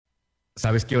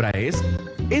¿Sabes qué hora es?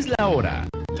 Es la hora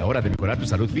de mejorar tu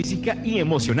salud física y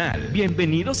emocional.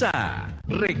 Bienvenidos a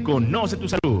Reconoce tu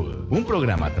Salud, un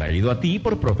programa traído a ti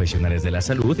por profesionales de la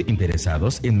salud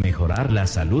interesados en mejorar la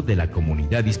salud de la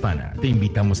comunidad hispana. Te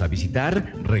invitamos a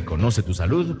visitar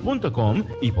reconocetusalud.com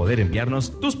y poder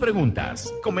enviarnos tus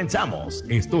preguntas. Comenzamos.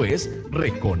 Esto es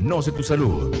Reconoce tu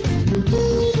Salud.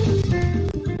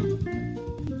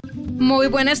 Muy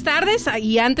buenas tardes,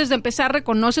 y antes de empezar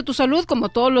Reconoce tu Salud, como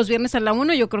todos los viernes a la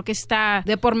 1, yo creo que está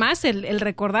de por más el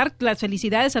recordar las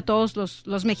felicidades a todos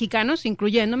los mexicanos,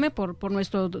 incluyéndome por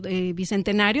nuestro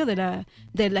bicentenario de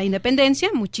la independencia.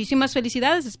 Muchísimas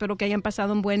felicidades, espero que hayan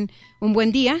pasado un buen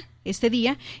día este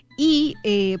día, y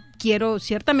quiero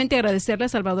ciertamente agradecerle a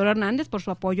Salvador Hernández por su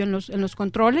apoyo en los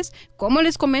controles. Como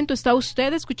les comento, está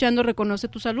usted escuchando Reconoce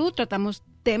tu Salud. Tratamos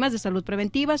temas de salud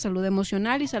preventiva, salud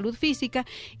emocional y salud física,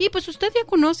 y pues usted ya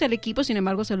conoce al equipo, sin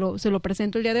embargo se lo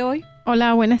presento el día de hoy.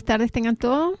 Hola, buenas tardes tengan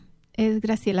todos. Es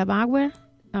Graciela Bauer,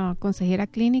 consejera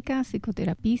clínica,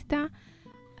 psicoterapista,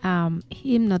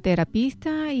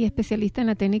 hipnoterapista y especialista en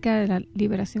la técnica de la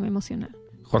liberación emocional.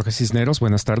 Jorge Cisneros,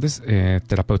 buenas tardes,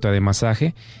 terapeuta de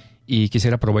masaje, y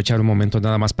quisiera aprovechar un momento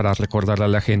nada más para recordarle a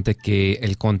la gente que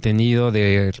el contenido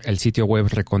del sitio web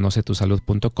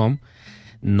reconocetusalud.com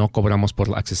no cobramos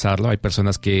por accesarlo. Hay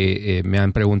personas que me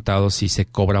han preguntado si se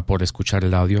cobra por escuchar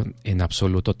el audio. En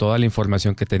absoluto, toda la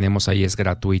información que tenemos ahí es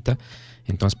gratuita,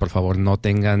 entonces por favor no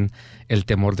tengan el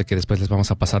temor de que después les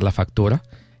vamos a pasar la factura.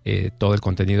 Todo el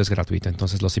contenido es gratuito,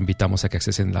 entonces los invitamos a que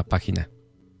accesen la página.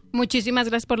 Muchísimas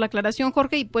gracias por la aclaración,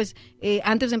 Jorge. Y pues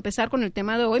antes de empezar con el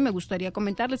tema de hoy, me gustaría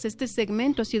comentarles, este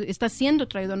segmento está siendo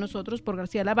traído a nosotros por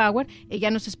Graciela Bauer.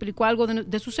 Ella nos explicó algo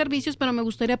de sus servicios, pero me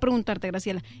gustaría preguntarte,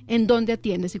 Graciela, ¿en dónde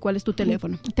atiendes y cuál es tu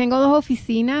teléfono? Tengo 2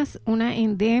 oficinas, una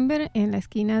en Denver, en la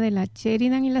esquina de la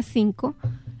Sheridan y la 5.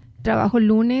 Trabajo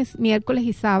lunes, miércoles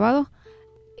y sábado.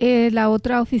 La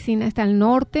otra oficina está al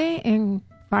norte, en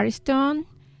Firestone.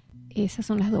 Esas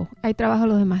son las 2. Ahí trabajo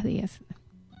los demás días.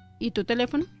 ¿Y tu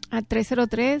teléfono? A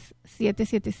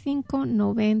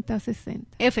 303-775-9060.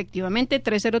 Efectivamente,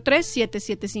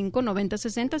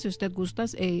 303-775-9060, si usted gusta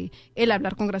el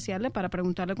hablar con Graciela para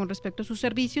preguntarle con respecto a sus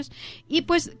servicios. Y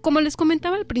pues, como les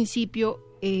comentaba al principio,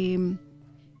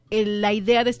 la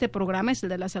idea de este programa es el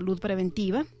de la salud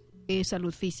preventiva,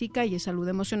 salud física y salud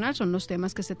emocional, son los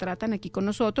temas que se tratan aquí con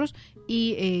nosotros.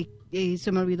 Y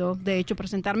se me olvidó, de hecho,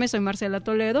 presentarme. Soy Marcela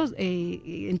Toledo,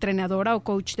 entrenadora o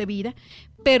coach de vida,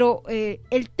 pero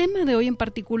el tema de hoy en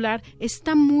particular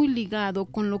está muy ligado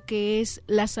con lo que es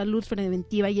la salud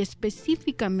preventiva y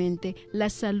específicamente la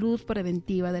salud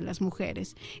preventiva de las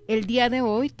mujeres. El día de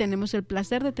hoy tenemos el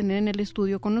placer de tener en el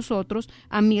estudio con nosotros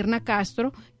a Mirna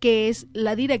Castro, que es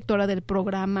la directora del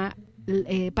programa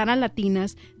para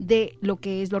latinas de lo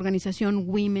que es la organización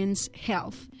Women's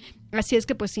Health. Así es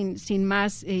que pues sin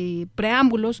más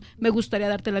preámbulos, me gustaría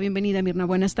darte la bienvenida, Mirna.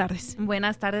 Buenas tardes.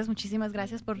 Buenas tardes, muchísimas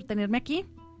gracias por tenerme aquí.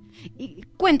 Y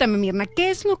cuéntame, Mirna,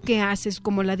 ¿qué es lo que haces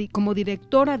como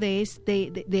directora de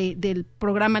del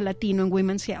programa latino en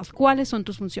Women's Health? ¿Cuáles son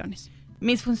tus funciones?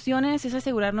 Mis funciones es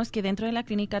asegurarnos que dentro de la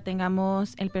clínica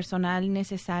tengamos el personal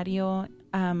necesario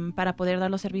para poder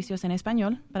dar los servicios en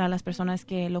español, para las personas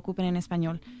que lo ocupen en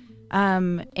español.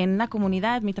 En la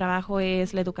comunidad, mi trabajo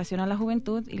es la educación a la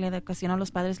juventud y la educación a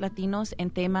los padres latinos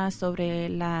en temas sobre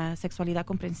la sexualidad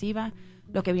comprensiva,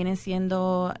 lo que vienen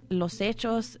siendo los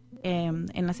hechos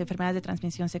en las enfermedades de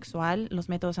transmisión sexual, los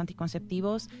métodos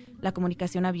anticonceptivos, la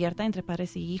comunicación abierta entre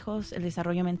padres y hijos, el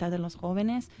desarrollo mental de los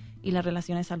jóvenes y las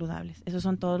relaciones saludables. Esos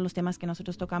son todos los temas que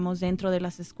nosotros tocamos dentro de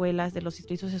las escuelas, de los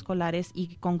distritos escolares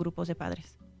y con grupos de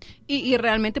padres. Y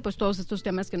realmente pues todos estos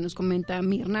temas que nos comenta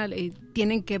Mirna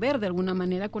tienen que ver de alguna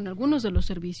manera con algunos de los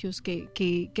servicios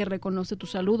que Reconoce tu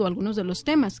Salud, o algunos de los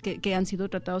temas que han sido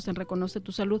tratados en Reconoce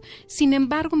tu Salud. Sin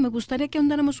embargo, me gustaría que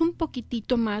ahondáramos un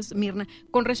poquitito más, Mirna,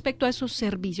 con respecto a esos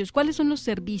servicios. ¿Cuáles son los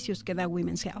servicios que da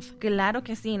Women's Health? Claro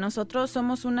que sí. Nosotros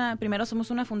somos una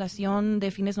fundación de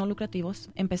fines no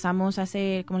lucrativos. Empezamos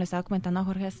como le estaba comentando a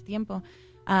Jorge hace tiempo.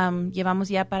 Llevamos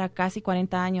ya para casi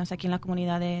 40 años aquí en la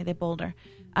comunidad de Boulder.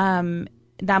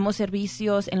 Damos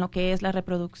servicios en lo que es la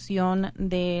reproducción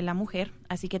de la mujer,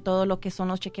 así que todo lo que son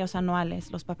los chequeos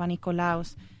anuales, los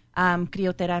papanicolaos,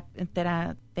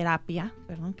 crioterapia,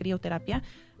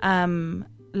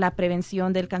 la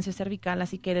prevención del cáncer cervical,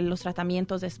 así que los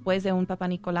tratamientos después de un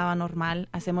papanicolao normal,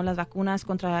 hacemos las vacunas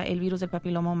contra el virus del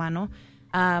papiloma humano.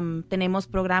 Tenemos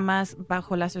programas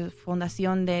bajo la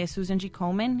fundación de Susan G.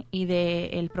 Komen y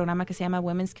del programa que se llama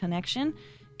Women's Connection,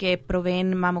 que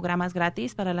proveen mamogramas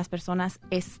gratis para las personas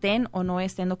estén o no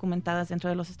estén documentadas dentro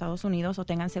de los Estados Unidos o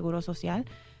tengan seguro social.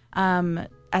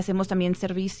 Hacemos también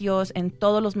servicios en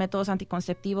todos los métodos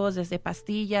anticonceptivos, desde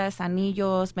pastillas,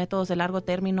 anillos, métodos de largo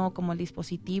término como el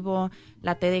dispositivo,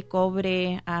 la T de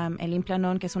cobre, el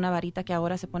Implanon, que es una varita que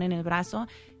ahora se pone en el brazo.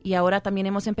 Y ahora también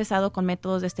hemos empezado con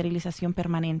métodos de esterilización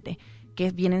permanente,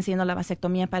 que vienen siendo la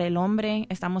vasectomía para el hombre.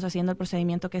 Estamos haciendo el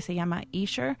procedimiento que se llama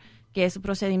Essure, que es un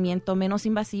procedimiento menos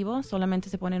invasivo. Solamente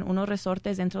se ponen unos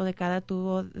resortes dentro de cada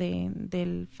tubo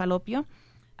del falopio.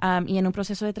 Y en un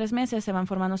proceso de 3 meses se van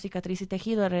formando cicatriz y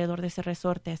tejido alrededor de ese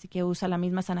resorte, así que usa la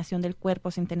misma sanación del cuerpo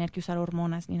sin tener que usar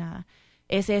hormonas ni nada.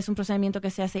 Ese es un procedimiento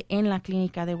que se hace en la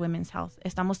clínica de Women's Health.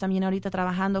 Estamos también ahorita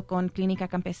trabajando con Clínica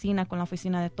Campesina, con la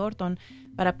oficina de Thornton,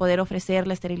 para poder ofrecer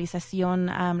la esterilización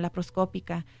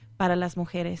laparoscópica para las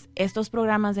mujeres. Estos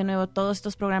programas, de nuevo, todos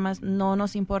estos programas, no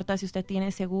nos importa si usted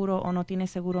tiene seguro o no tiene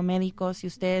seguro médico, si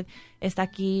usted está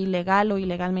aquí legal o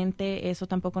ilegalmente, eso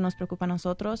tampoco nos preocupa a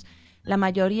nosotros. La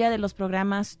mayoría de los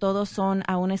programas, todos son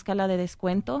a una escala de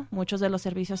descuento. Muchos de los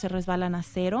servicios se resbalan a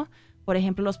 0. Por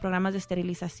ejemplo, los programas de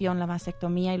esterilización, la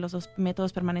vasectomía y los 2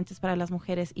 métodos permanentes para las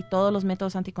mujeres y todos los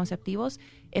métodos anticonceptivos,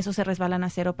 esos se resbalan a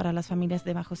 0 para las familias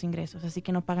de bajos ingresos. Así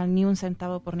que no pagan ni un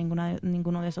centavo por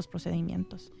ninguno de esos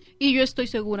procedimientos. Y yo estoy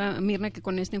segura, Mirna, que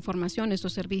con esta información,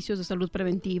 estos servicios de salud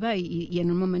preventiva y en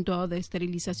un momento dado de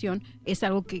esterilización, es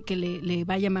algo que le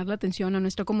va a llamar la atención a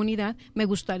nuestra comunidad. Me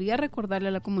gustaría recordarle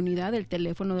a la comunidad el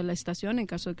teléfono de la estación en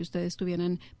caso de que ustedes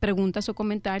tuvieran preguntas o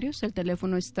comentarios. El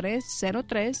teléfono es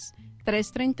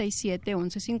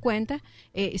 303-337-1150.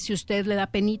 Si usted le da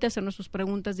penita hacernos sus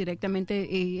preguntas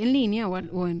directamente en línea o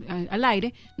al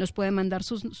aire, nos puede mandar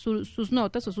sus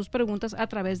notas o sus preguntas a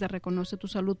través de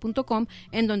reconocetusalud.com,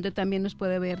 en donde también nos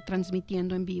puede ver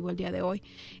transmitiendo en vivo el día de hoy.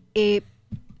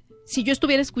 Si yo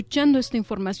estuviera escuchando esta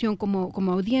información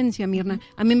como audiencia, Mirna,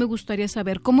 a mí me gustaría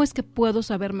saber cómo es que puedo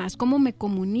saber más, cómo me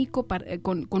comunico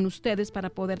con ustedes para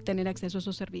poder tener acceso a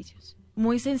esos servicios.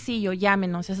 Muy sencillo,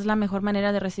 llámenos. Esa es la mejor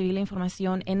manera de recibir la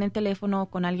información en el teléfono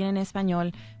con alguien en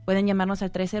español. Pueden llamarnos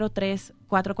al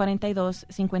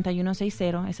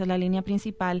 303-442-5160. Esa es la línea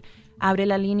principal. Abre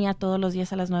la línea todos los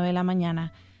días a las 9 de la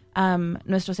mañana.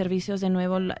 Nuestros servicios, de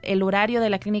nuevo, el horario de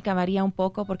la clínica varía un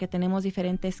poco porque tenemos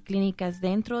diferentes clínicas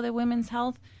dentro de Women's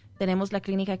Health. Tenemos la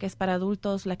clínica que es para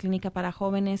adultos, la clínica para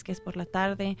jóvenes que es por la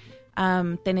tarde,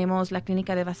 tenemos la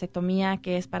clínica de vasectomía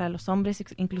que es para los hombres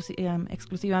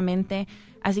exclusivamente.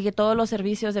 Así que todos los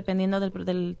servicios, dependiendo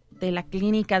de la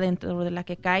clínica dentro de la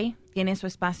que cae, tiene su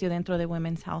espacio dentro de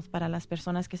Women's Health para las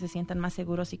personas que se sientan más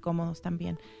seguros y cómodos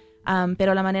también.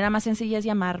 Pero la manera más sencilla es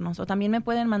llamarnos, o también me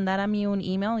pueden mandar a mí un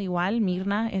email igual.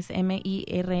 Mirna es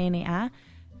MIRNA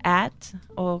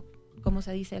o ¿cómo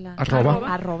se dice?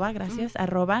 Arroba, gracias,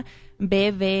 arroba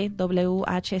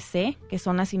BVWHC, que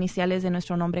son las iniciales de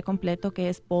nuestro nombre completo, que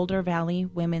es Boulder Valley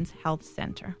Women's Health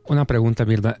Center. Una pregunta,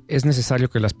 Mirna. ¿Es necesario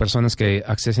que las personas que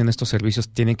accesen a estos servicios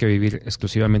tienen que vivir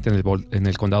exclusivamente en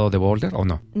el condado de Boulder o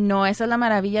no? No, esa es la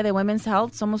maravilla de Women's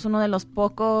Health. Somos uno de los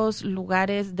pocos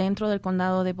lugares dentro del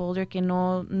condado de Boulder que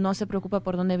no se preocupa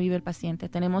por dónde vive el paciente.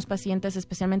 Tenemos pacientes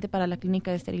especialmente para la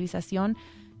clínica de esterilización.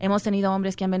 Hemos tenido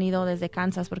hombres que han venido desde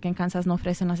Kansas, porque en Kansas no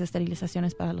ofrecen las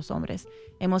esterilizaciones para los hombres.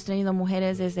 Hemos tenido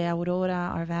mujeres desde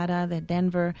Aurora, Arvada, de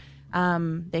Denver,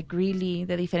 de Greeley,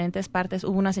 de diferentes partes.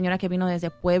 Hubo una señora que vino desde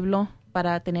Pueblo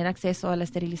para tener acceso a la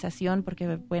esterilización,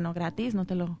 porque, bueno, gratis, no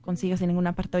te lo consigues en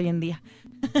ninguna parte hoy en día.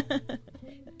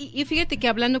 Y fíjate que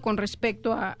hablando con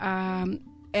respecto a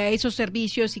esos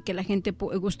servicios y que la gente,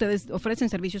 ustedes ofrecen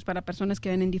servicios para personas que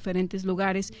ven en diferentes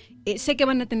lugares. Sé que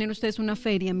van a tener ustedes una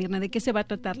feria, Mirna. ¿De qué se va a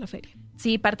tratar la feria?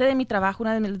 Sí, parte de mi trabajo,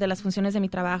 una de las funciones de mi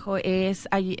trabajo es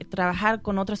trabajar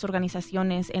con otras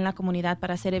organizaciones en la comunidad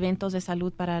para hacer eventos de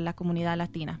salud para la comunidad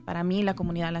latina, para mí la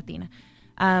comunidad latina.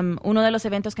 Uno de los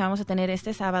eventos que vamos a tener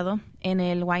este sábado en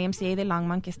el YMCA de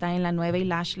Longmont, que está en la 9 y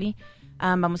Lashley,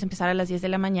 vamos a empezar a las 10 de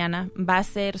la mañana.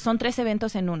 Son 3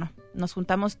 eventos en uno. Nos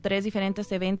juntamos 3 diferentes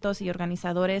eventos y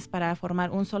organizadores para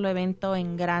formar un solo evento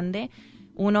en grande.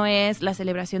 Uno es la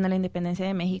celebración de la independencia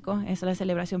de México. Es la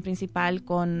celebración principal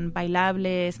con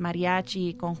bailables,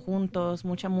 mariachi, conjuntos,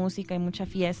 mucha música y mucha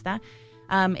fiesta.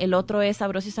 El otro es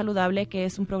Sabroso y Saludable, que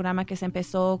es un programa que se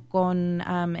empezó con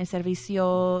el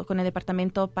servicio, con el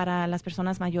Departamento para las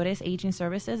Personas Mayores, Aging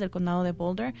Services del Condado de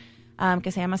Boulder,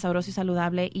 que se llama Sabroso y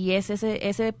Saludable. Y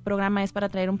ese programa es para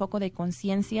traer un poco de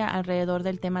conciencia alrededor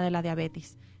del tema de la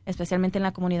diabetes, especialmente en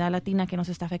la comunidad latina, que nos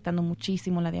está afectando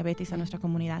muchísimo la diabetes a nuestra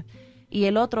comunidad. Y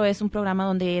el otro es un programa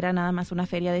donde era nada más una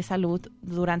feria de salud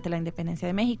durante la independencia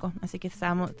de México. Así que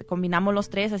combinamos los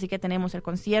 3, así que tenemos el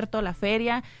concierto, la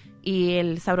feria y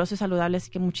el Sabroso y Saludable, así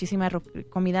que muchísima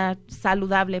comida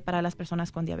saludable para las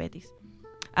personas con diabetes.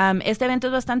 Este evento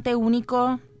es bastante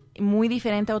único. muy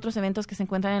diferente a otros eventos que se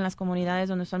encuentran en las comunidades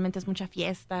donde usualmente es mucha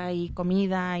fiesta y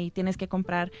comida y tienes que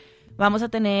comprar. Vamos a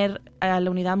tener a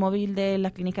la unidad móvil de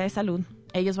la clínica de salud.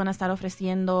 Ellos van a estar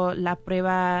ofreciendo la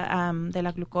prueba de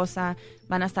la glucosa,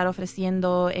 van a estar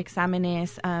ofreciendo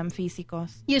exámenes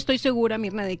físicos. Y estoy segura,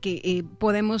 Mirna, de que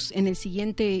podemos en el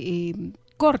siguiente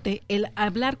corte el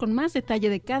hablar con más detalle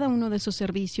de cada uno de esos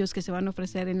servicios que se van a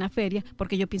ofrecer en la feria,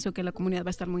 porque yo pienso que la comunidad va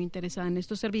a estar muy interesada en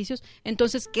estos servicios.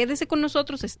 Entonces, quédese con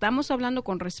nosotros. Estamos hablando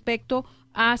con respecto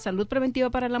a salud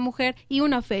preventiva para la mujer y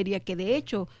una feria que, de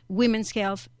hecho, Women's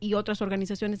Health y otras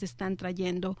organizaciones están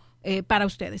trayendo para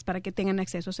ustedes, para que tengan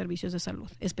acceso a servicios de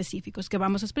salud específicos, que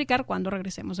vamos a explicar cuando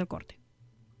regresemos del corte.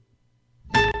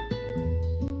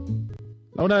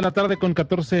 1:00 con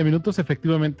 14 minutos.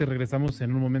 Efectivamente, regresamos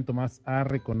en un momento más a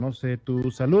Reconoce tu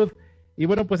Salud. Y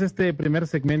bueno, pues este primer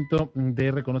segmento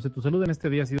de Reconoce tu Salud en este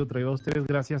día ha sido traído a ustedes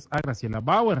gracias a Graciela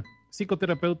Bauer,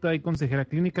 psicoterapeuta y consejera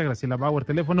clínica. Graciela Bauer,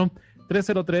 teléfono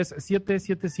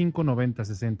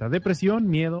 303-775-9060. Depresión,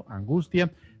 miedo,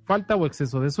 angustia, falta o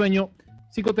exceso de sueño.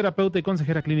 Psicoterapeuta y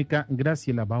consejera clínica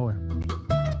Graciela Bauer.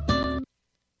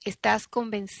 ¿Estás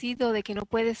convencido de que no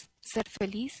puedes ser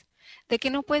feliz? ¿De que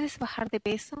no puedes bajar de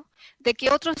peso? ¿De que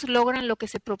otros logran lo que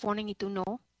se proponen y tú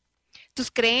no? Tus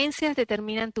creencias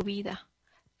determinan tu vida.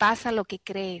 Pasa lo que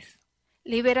crees.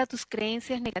 Libera tus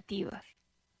creencias negativas.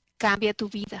 Cambia tu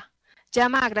vida.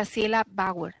 Llama a Graciela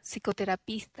Bauer,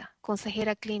 psicoterapista,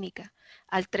 consejera clínica,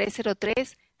 al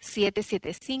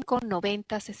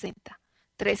 303-775-9060.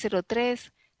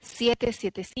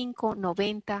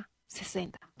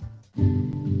 303-775-9060.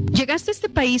 ¿Llegaste a este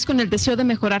país con el deseo de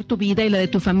mejorar tu vida y la de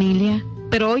tu familia,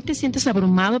 pero hoy te sientes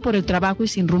abrumado por el trabajo y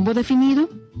sin rumbo definido?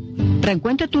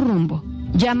 Reencuentra tu rumbo.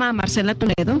 Llama a Marcela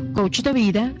Toledo, coach de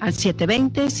vida, al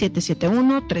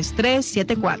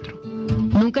 720-771-3374.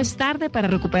 Nunca es tarde para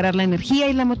recuperar la energía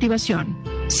y la motivación.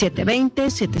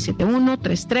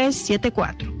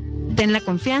 720-771-3374. Ten la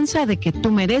confianza de que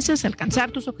tú mereces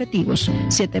alcanzar tus objetivos.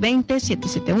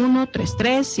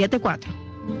 720-771-3374.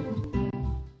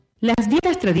 Las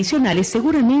dietas tradicionales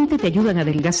seguramente te ayudan a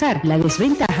adelgazar. La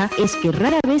desventaja es que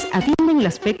rara vez atienden el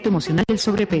aspecto emocional del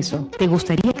sobrepeso. ¿Te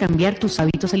gustaría cambiar tus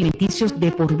hábitos alimenticios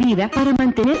de por vida para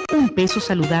mantener un peso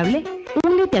saludable?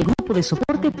 Únete al grupo de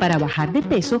soporte para bajar de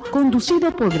peso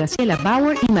conducido por Graciela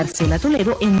Bauer y Marcela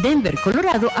Toledo en Denver,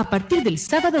 Colorado, a partir del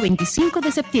sábado 25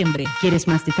 de septiembre. ¿Quieres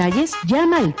más detalles?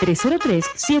 Llama al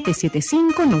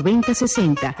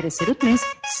 303-775-9060.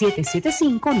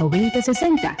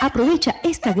 303-775-9060. Aprovecha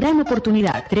esta gran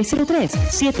oportunidad.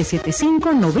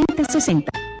 303-775-9060.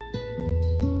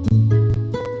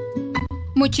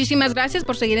 Muchísimas gracias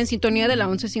por seguir en sintonía de la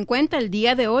 1150. El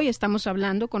día de hoy estamos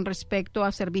hablando con respecto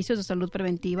a servicios de salud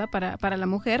preventiva para la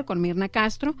mujer con Mirna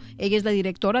Castro. Ella es la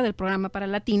directora del programa para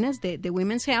latinas de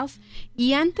Women's Health.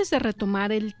 Y antes de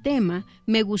retomar el tema,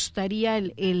 me gustaría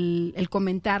el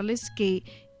comentarles que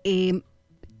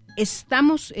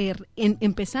estamos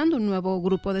empezando un nuevo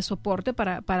grupo de soporte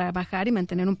para bajar y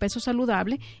mantener un peso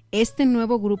saludable. Este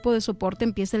nuevo grupo de soporte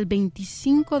empieza el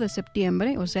 25 de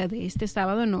septiembre, o sea, de este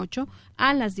sábado en 8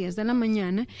 a las 10 de la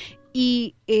mañana.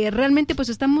 Y realmente pues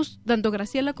estamos, tanto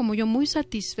Graciela como yo, muy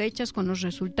satisfechas con los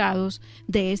resultados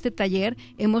de este taller.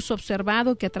 Hemos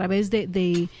observado que a través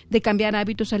de cambiar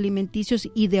hábitos alimenticios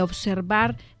y de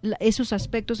observar esos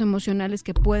aspectos emocionales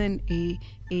que pueden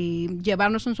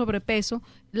llevarnos a un sobrepeso,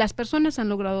 las personas han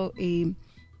logrado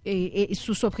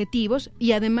sus objetivos.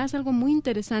 Y además algo muy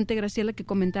interesante, Graciela, que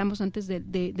comentamos antes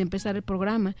de empezar el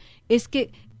programa, es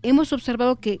que hemos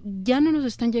observado que ya no nos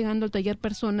están llegando al taller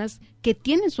personas que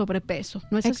tienen sobrepeso,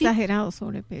 ¿no es así? Exagerado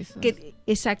sobrepeso.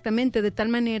 Exactamente, de tal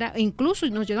manera, incluso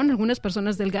nos llegaron algunas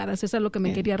personas delgadas, eso es a lo que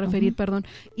me quería referir, perdón,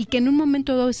 y que en un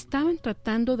momento dado estaban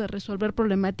tratando de resolver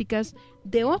problemáticas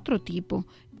de otro tipo.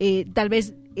 Tal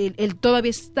vez el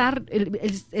todavía estar, el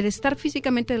estar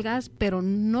físicamente delgadas, pero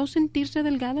no sentirse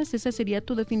delgadas. ¿Esa sería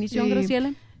tu definición, sí,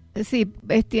 Graciela? Sí,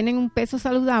 tienen un peso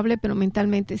saludable, pero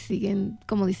mentalmente siguen,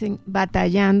 como dicen,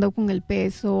 batallando con el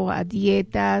peso, a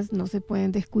dietas, no se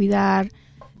pueden descuidar,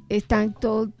 están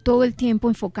todo el tiempo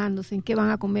enfocándose en qué van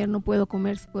a comer, no puedo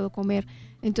comer, si puedo comer.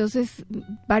 Entonces,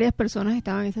 varias personas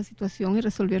estaban en esa situación y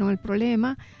resolvieron el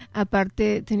problema.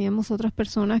 Aparte, teníamos otras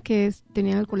personas que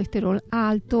tenían el colesterol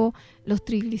alto, los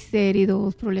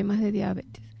triglicéridos, problemas de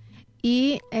diabetes.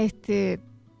 Y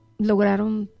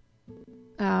lograron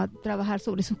trabajar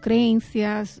sobre sus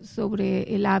creencias,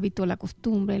 sobre el hábito, la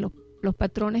costumbre, los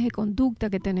patrones de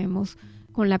conducta que tenemos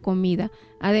con la comida.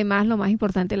 Además, lo más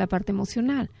importante es la parte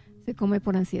emocional. Se come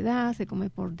por ansiedad, se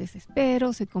come por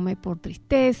desespero, se come por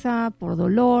tristeza, por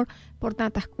dolor, por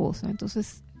tantas cosas.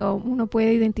 Entonces, uno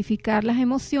puede identificar las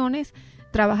emociones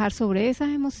trabajar sobre esas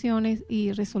emociones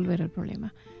y resolver el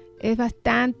problema. Es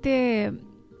bastante,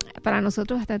 para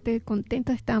nosotros bastante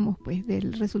contentos estamos pues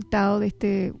del resultado de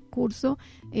este curso.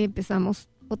 Empezamos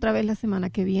otra vez la semana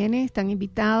que viene. Están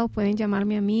invitados, pueden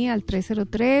llamarme a mí al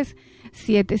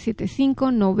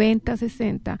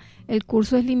 303-775-9060. El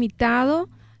curso es limitado,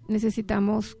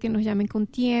 necesitamos que nos llamen con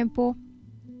tiempo.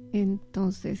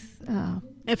 Entonces,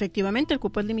 efectivamente, el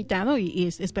cupo es limitado y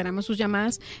esperamos sus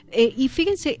llamadas. Y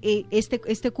fíjense,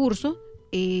 este curso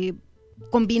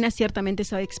combina ciertamente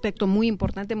ese aspecto muy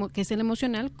importante que es el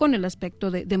emocional con el aspecto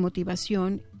de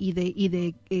motivación y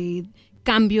de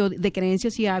cambio de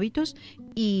creencias y hábitos,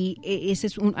 y esa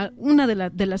es una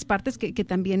de las partes que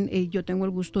también yo tengo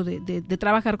el gusto de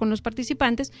trabajar con los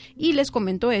participantes, y les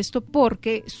comento esto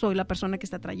porque soy la persona que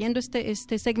está trayendo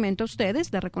este segmento a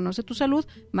ustedes, de Reconoce tu Salud,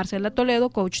 Marcela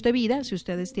Toledo, coach de vida. Si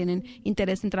ustedes tienen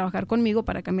interés en trabajar conmigo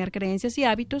para cambiar creencias y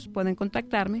hábitos, pueden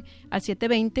contactarme al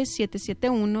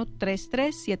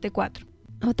 720-771-3374.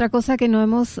 Otra cosa que no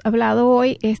hemos hablado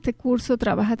hoy, este curso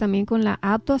trabaja también con la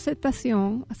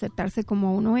autoaceptación, aceptarse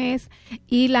como uno es,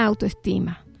 y la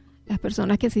autoestima. Las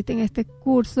personas que asisten a este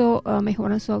curso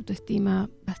mejoran su autoestima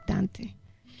bastante.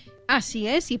 Así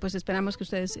es, y pues esperamos que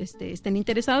ustedes estén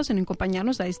interesados en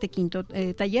acompañarnos a este quinto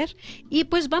taller. Y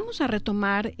pues vamos a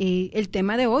retomar el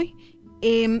tema de hoy.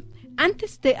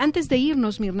 Antes de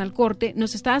irnos, Mirna, al corte,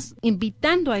 nos estás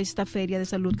invitando a esta feria de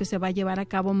salud que se va a llevar a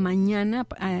cabo mañana,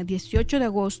 18 de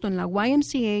agosto, en la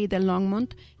YMCA de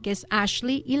Longmont, que es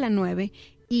Ashley y la 9.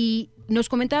 Y nos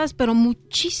comentabas, pero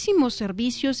muchísimos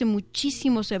servicios y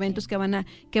muchísimos eventos que van a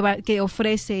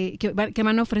ofrecer.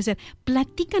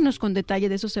 Platícanos con detalle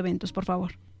de esos eventos, por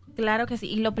favor. Claro que sí.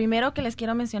 Y lo primero que les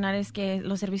quiero mencionar es que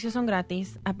los servicios son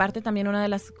gratis. Aparte, también una de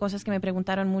las cosas que me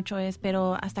preguntaron mucho es,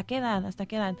 pero ¿hasta qué edad? ¿Hasta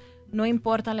qué edad? No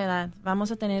importa la edad.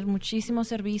 Vamos a tener muchísimos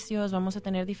servicios, vamos a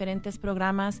tener diferentes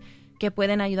programas que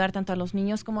pueden ayudar tanto a los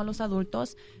niños como a los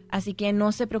adultos. Así que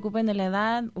no se preocupen de la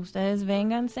edad. Ustedes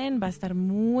vénganse. Va a estar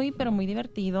muy, pero muy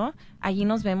divertido. Allí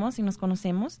nos vemos y nos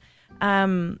conocemos.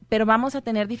 Pero vamos a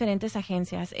tener diferentes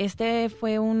agencias. Este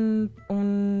fue un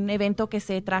evento que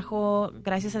se trajo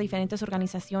gracias a diferentes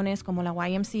organizaciones como la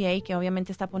YMCA, que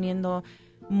obviamente está poniendo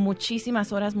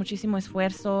muchísimas horas, muchísimo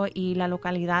esfuerzo, y la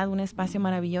localidad, un espacio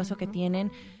maravilloso que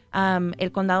tienen.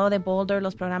 El condado de Boulder,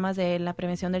 los programas de la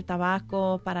prevención del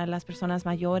tabaco para las personas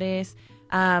mayores.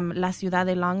 La ciudad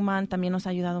de Longmont también nos ha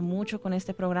ayudado mucho con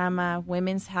este programa.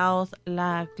 Women's Health,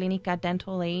 la clínica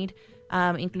Dental Aid.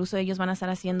 Incluso ellos van a estar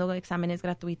haciendo exámenes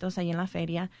gratuitos ahí en la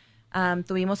feria.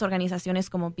 Tuvimos organizaciones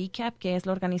como BCAP, que es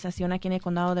la organización aquí en el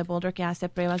condado de Boulder que hace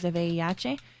pruebas de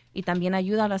VIH y también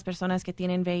ayuda a las personas que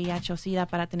tienen VIH o SIDA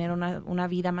para tener una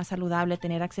vida más saludable,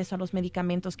 tener acceso a los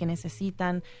medicamentos que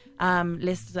necesitan.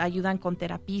 Les ayudan con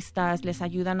terapistas, les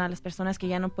ayudan a las personas que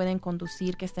ya no pueden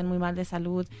conducir, que estén muy mal de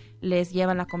salud, les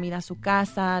llevan la comida a su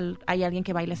casa, hay alguien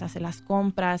que va y les hace las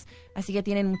compras. Así que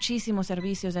tienen muchísimos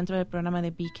servicios dentro del programa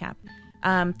de BCAP.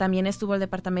 También estuvo el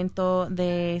Departamento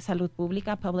de Salud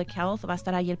Pública, Public Health. Va a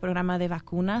estar ahí el programa de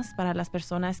vacunas para las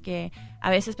personas que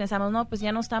a veces pensamos, no, pues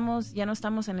ya no estamos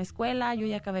en la escuela, yo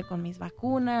ya acabé con mis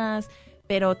vacunas,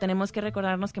 pero tenemos que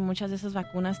recordarnos que muchas de esas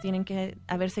vacunas tienen que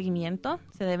haber seguimiento,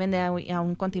 se deben de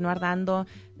aún continuar dando,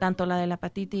 tanto la de la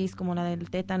hepatitis como la del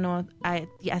tétano,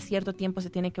 a cierto tiempo se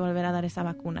tiene que volver a dar esa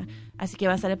vacuna. Así que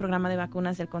va a estar el programa de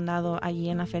vacunas del condado allí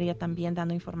en la feria también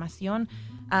dando información.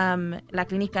 La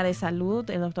clínica de salud,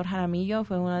 el doctor Jaramillo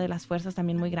fue una de las fuerzas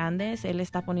también muy grandes. Él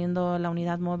está poniendo la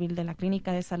unidad móvil de la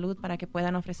clínica de salud para que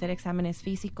puedan ofrecer exámenes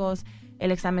físicos, el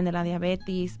examen de la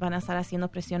diabetes, van a estar haciendo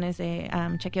presiones de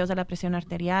chequeos de la presión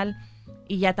arterial,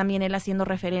 y ya también él haciendo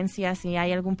referencias si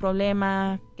hay algún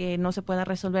problema que no se pueda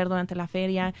resolver durante la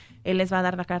feria, él les va a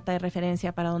dar la carta de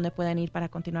referencia para dónde pueden ir para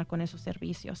continuar con esos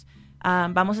servicios.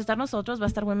 Vamos a estar nosotros, va a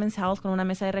estar Women's Health con una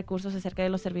mesa de recursos acerca de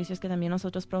los servicios que también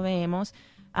nosotros proveemos,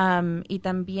 y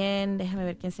también, déjame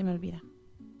ver quién se me olvida.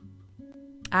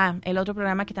 El otro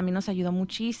programa que también nos ayudó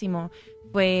muchísimo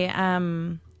fue,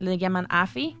 le llaman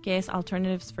AFI, que es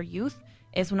Alternatives for Youth.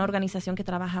 Es una organización que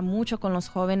trabaja mucho con los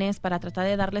jóvenes para tratar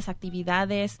de darles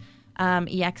actividades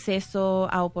y acceso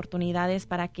a oportunidades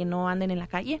para que no anden en la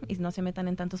calle y no se metan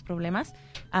en tantos problemas.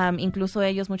 Incluso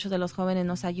ellos, muchos de los jóvenes,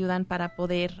 nos ayudan para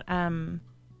poder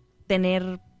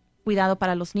tener cuidado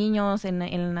para los niños en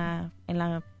la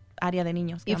área de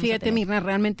niños. Y fíjate, Mirna,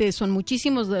 realmente son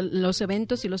muchísimos los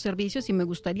eventos y los servicios, y me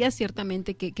gustaría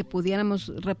ciertamente que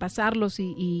pudiéramos repasarlos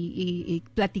y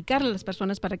platicarle a las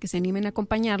personas para que se animen a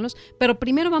acompañarlos. Pero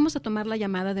primero vamos a tomar la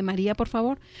llamada de María, por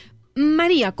favor.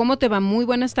 María, ¿cómo te va? Muy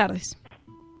buenas tardes.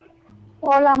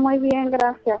 Hola, muy bien,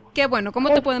 gracias. Qué bueno,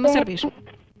 ¿cómo te podemos servir?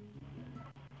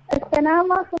 Nada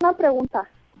más una pregunta.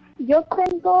 Yo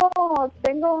tengo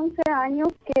 11 años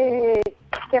que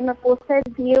me puse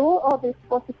el DIU o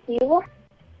dispositivo.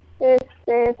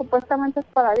 Supuestamente es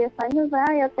para 10 años,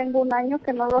 ¿verdad? Ya tengo un año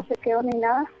que no lo chequeo ni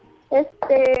nada.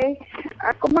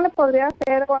 ¿Cómo le podría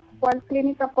hacer o a cuál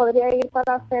clínica podría ir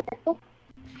para hacer eso?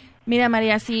 Mira,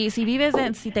 María, si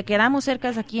si te quedamos cerca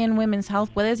aquí en Women's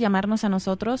Health, puedes llamarnos a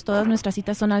nosotros. Todas nuestras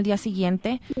citas son al día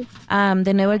siguiente.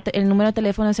 De nuevo, el número de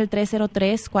teléfono es el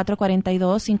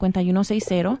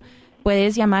 303-442-5160.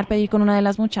 Puedes llamar, pedir con una de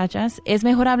las muchachas. Es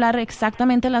mejor hablar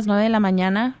exactamente a las 9 de la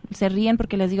mañana. Se ríen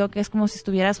porque les digo que es como si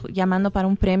estuvieras llamando para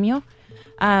un premio,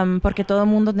 porque todo el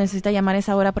mundo necesita llamar a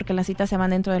esa hora porque las citas se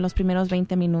van dentro de los primeros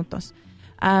 20 minutos.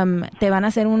 Te van a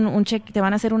hacer te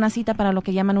van a hacer una cita para lo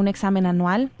que llaman un examen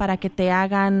anual, para que te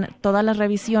hagan todas las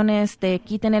revisiones, te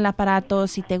quiten el aparato.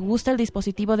 Si te gusta el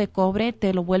dispositivo de cobre,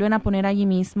 te lo vuelven a poner allí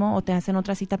mismo o te hacen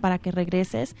otra cita para que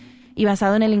regreses. Y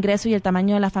basado en el ingreso y el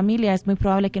tamaño de la familia, es muy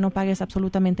probable que no pagues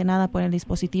absolutamente nada por el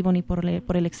dispositivo ni por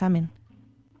el examen.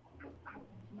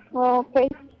 Ok.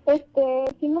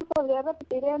 ¿Sí nos podría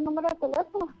repetir el número de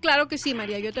teléfono? Claro que sí,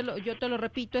 María. Yo te lo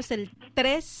repito. Es el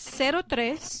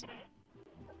 303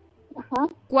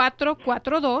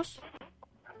 442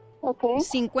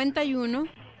 5100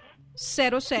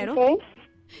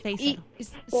 y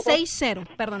 60,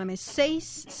 perdóname,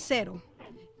 60.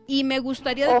 Y me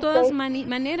gustaría de todas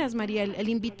maneras, María, el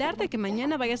invitarte a que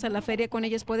mañana vayas a la feria con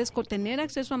ellas. Puedes tener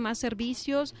acceso a más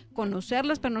servicios,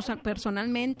 conocerlas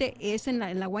personalmente. Es en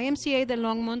la YMCA de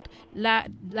Longmont, la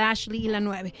Ashley y la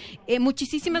 9.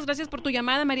 Muchísimas gracias por tu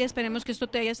llamada, María. Esperemos que esto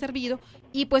te haya servido.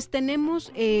 Y pues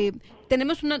tenemos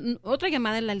otra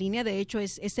llamada en la línea. De hecho,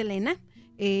 es Elena.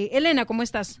 Elena, ¿cómo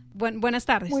estás? Buenas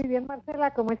tardes. Muy bien,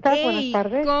 Marcela, ¿cómo estás? Buenas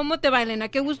tardes. ¿Cómo te va, Elena?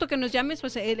 Qué gusto que nos llames.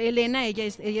 Pues Elena, ella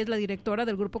es la directora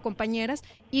del grupo Compañeras.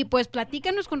 Y pues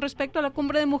platícanos con respecto a la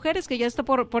Cumbre de Mujeres que ya está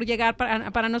por llegar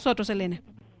para nosotros, Elena.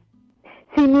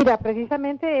 Sí, mira,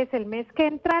 precisamente es el mes que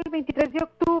entra, el 23 de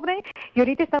octubre, y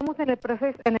ahorita estamos en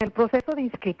el proceso de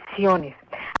inscripciones.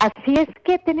 Así es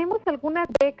que tenemos algunas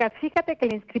becas. Fíjate que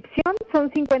la inscripción son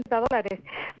 $50,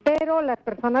 pero las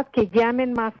personas que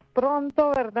llamen más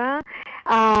pronto, ¿verdad?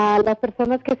 A las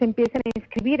personas que se empiecen a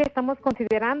inscribir, estamos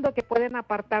considerando que pueden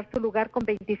apartar su lugar con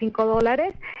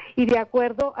 $25, y de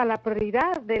acuerdo a la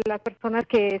prioridad de las personas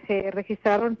que se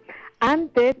registraron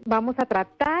antes, vamos a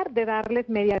tratar de darles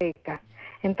media beca.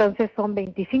 Entonces son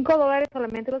 $25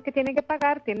 solamente los que tienen que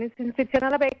pagar, tienen su inscripción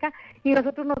a la beca, y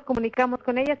nosotros nos comunicamos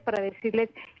con ellas para decirles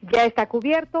ya está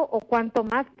cubierto o cuánto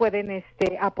más pueden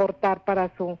aportar para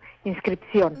su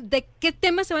inscripción. ¿De qué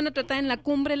temas se van a tratar en la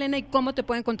cumbre, Elena, y cómo te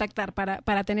pueden contactar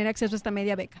para tener acceso a esta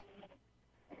media beca?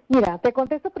 Mira, te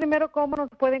contesto primero cómo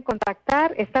nos pueden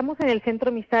contactar. Estamos en el Centro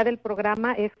Amistad, el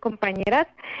programa es Compañeras,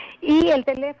 y el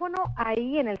teléfono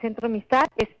ahí en el Centro Amistad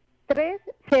es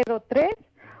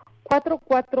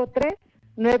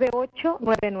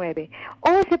 303-443-9899. O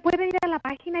se puede ir a la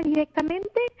página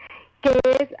directamente, que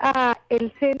es a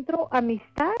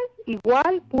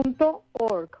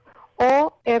elcentroamistadigual.org.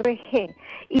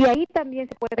 Y ahí también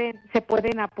se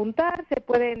pueden apuntar, se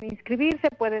pueden inscribir,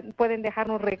 pueden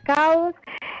dejarnos recados,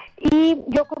 y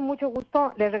yo con mucho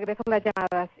gusto les regreso las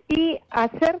llamadas. Y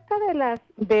acerca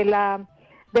de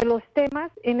los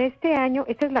temas, en este año,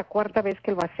 esta es la 4ª vez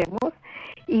que lo hacemos,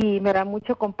 y me da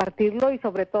mucho compartirlo, y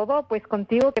sobre todo pues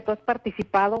contigo, que tú has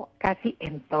participado casi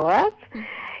en todas.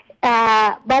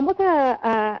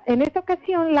 En esta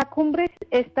ocasión la cumbre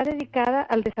está dedicada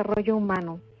al desarrollo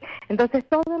humano. Entonces,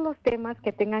 todos los temas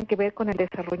que tengan que ver con el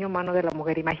desarrollo humano de la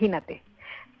mujer, imagínate.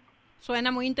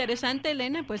 Suena muy interesante,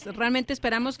 Elena. Pues realmente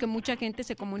esperamos que mucha gente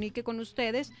se comunique con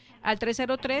ustedes al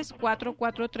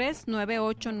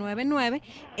 303-443-9899.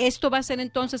 Esto va a ser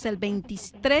entonces el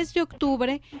 23 de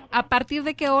octubre. ¿A partir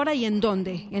de qué hora y en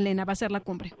dónde, Elena, va a ser la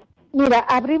cumbre? Mira,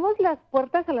 abrimos las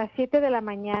puertas a las 7 de la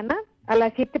mañana, a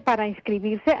las 7 para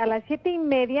inscribirse, a las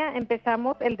 7:30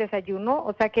 empezamos el desayuno,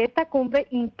 o sea que esta cumbre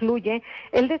incluye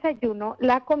el desayuno,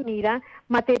 la comida,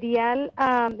 material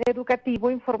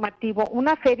educativo, informativo,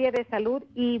 una feria de salud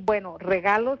y, bueno,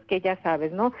 regalos que ya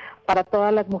sabes, ¿no?, para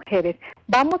todas las mujeres.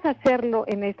 Vamos a hacerlo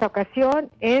en esta ocasión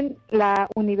en la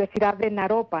Universidad de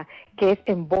Naropa, que es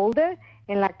en Boulder,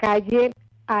 en la calle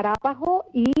Arapaho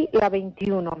y la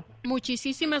 21.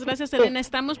 Muchísimas gracias, Elena.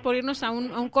 Estamos por irnos a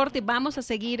un corte y vamos a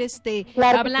seguir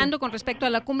hablando con respecto a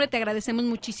la cumbre. Te agradecemos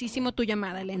muchísimo tu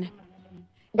llamada, Elena.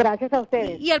 Gracias a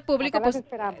ustedes. Y al público, pues,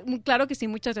 claro que sí,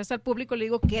 muchas gracias al público. Le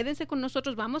digo, quédense con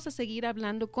nosotros, vamos a seguir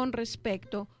hablando con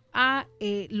respecto a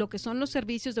lo que son los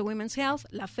servicios de Women's Health,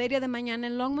 la feria de mañana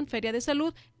en Longmont, Feria de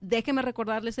Salud. Déjenme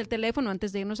recordarles el teléfono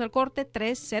antes de irnos al corte,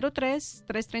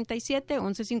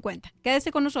 303-337-1150.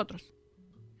 Quédese con nosotros.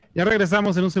 Ya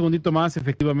regresamos en un segundito más.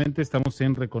 Efectivamente, estamos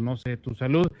en Reconoce tu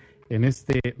Salud en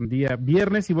este día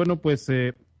viernes. Y bueno, pues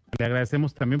le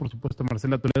agradecemos también, por supuesto, a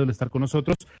Marcela Toledo de estar con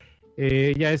nosotros.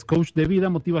 Ella es coach de vida,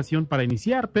 motivación para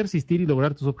iniciar, persistir y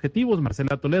lograr tus objetivos.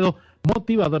 Marcela Toledo,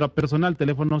 motivadora personal,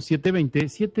 teléfono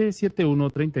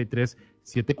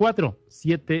 720-771-3374.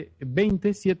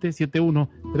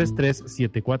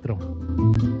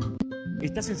 720-771-3374.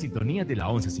 Estás en sintonía de la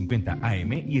 1150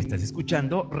 AM y estás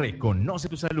escuchando Reconoce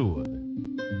tu Salud.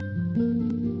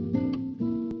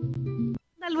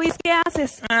 Luis, ¿qué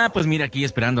haces? Pues mira, aquí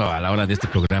esperando a la hora de este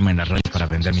programa en la radio para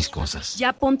vender mis cosas.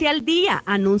 Ya ponte al día.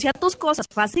 Anuncia tus cosas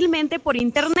fácilmente por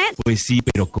internet. Pues sí,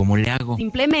 pero ¿cómo le hago?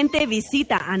 Simplemente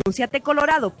visita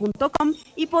anunciatecolorado.com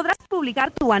y podrás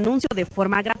publicar tu anuncio de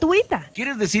forma gratuita.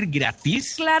 ¿Quieres decir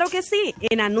gratis? Claro que sí.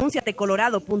 En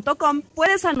anunciatecolorado.com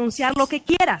puedes anunciar lo que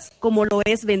quieras, como lo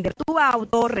es vender tu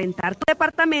auto, rentar tu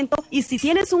departamento y si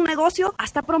tienes un negocio,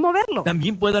 hasta promoverlo.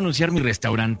 ¿También puedo anunciar mi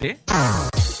restaurante?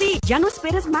 Sí, ya no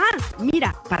esperes más.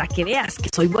 Mira, para que veas que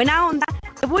soy buena onda,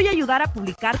 te voy a ayudar a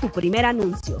publicar tu primer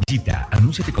anuncio. Visita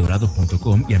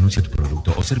anunciatecolorado.com y anuncia tu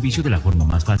producto o servicio de la forma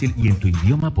más fácil y en tu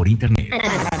idioma por internet.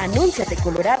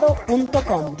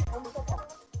 Anunciatecolorado.com.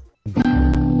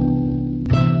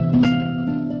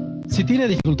 Si tiene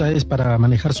dificultades para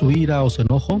manejar su ira o su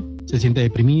enojo, se siente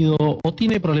deprimido o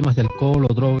tiene problemas de alcohol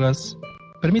o drogas,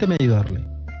 permítame ayudarle.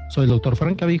 Soy el Dr.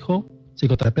 Frank Clavijo,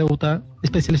 psicoterapeuta,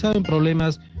 especializado en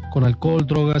problemas con alcohol,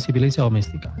 drogas y violencia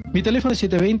doméstica. Mi teléfono es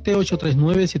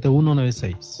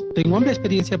 720-839-7196. Tengo amplia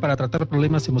experiencia para tratar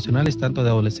problemas emocionales tanto de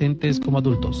adolescentes como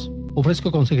adultos.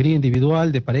 Ofrezco consejería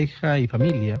individual, de pareja y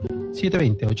familia.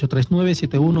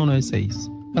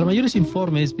 720-839-7196. Para mayores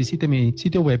informes, visite mi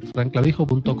sitio web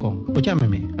franclavijo.com o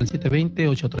llámeme al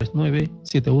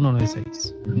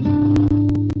 720-839-7196.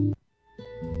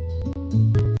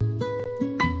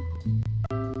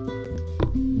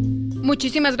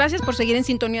 Muchísimas gracias por seguir en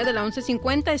sintonía de la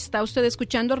 1150. Está usted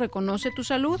escuchando Reconoce tu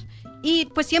Salud. Y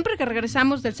pues siempre que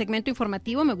regresamos del segmento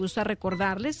informativo me gusta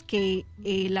recordarles que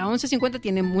la 1150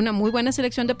 tiene una muy buena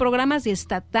selección de programas y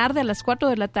esta tarde a las 4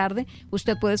 de la tarde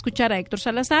usted puede escuchar a Héctor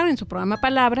Salazar en su programa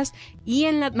Palabras y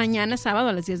en la mañana, sábado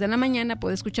a las 10 de la mañana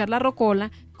puede escuchar La Rocola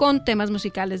con temas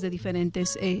musicales de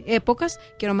diferentes épocas.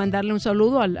 Quiero mandarle un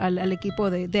saludo al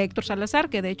equipo de Héctor Salazar,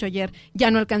 que de hecho ayer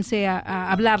ya no alcancé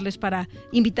a hablarles para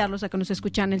invitarlos a que nos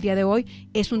escuchan el día de hoy.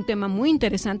 Es un tema muy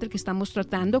interesante el que estamos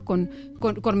tratando con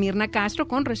Mirna Castro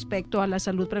con respecto a la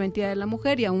salud preventiva de la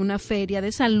mujer y a una feria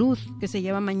de salud que se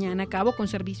lleva mañana a cabo con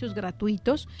servicios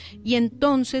gratuitos. Y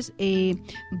entonces,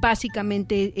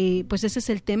 básicamente, pues ese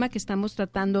es el tema que estamos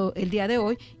tratando el día de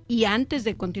hoy. Y antes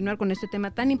de continuar con este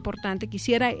tema tan importante,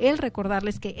 quisiera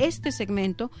recordarles que este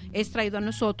segmento es traído a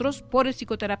nosotros por el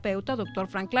psicoterapeuta Dr.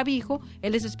 Frank Clavijo.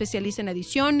 Él es especialista en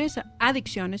adicciones,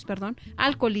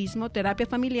 alcoholismo, terapia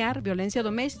familiar, violencia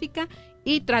doméstica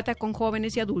y trata con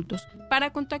jóvenes y adultos.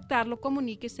 Para contactarlo,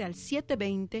 comuníquese al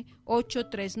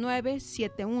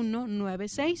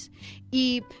 720-839-7196.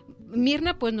 Y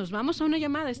Mirna, pues nos vamos a una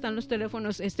llamada, están los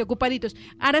teléfonos ocupaditos.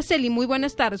 Araceli, muy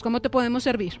buenas tardes, ¿cómo te podemos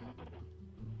servir?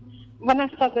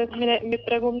 Buenas tardes, mire, mi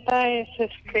pregunta es,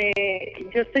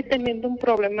 yo estoy teniendo un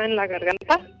problema en la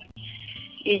garganta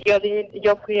y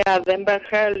yo fui a Denver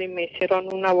Health y me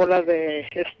hicieron una bola de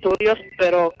estudios,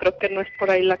 pero creo que no es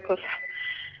por ahí la cosa,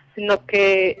 sino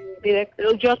que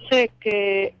yo sé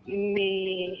que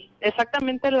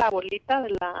exactamente la bolita de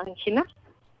la angina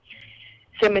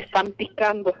se me están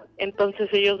picando, entonces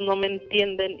ellos no me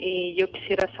entienden y yo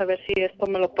quisiera saber si esto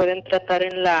me lo pueden tratar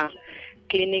en la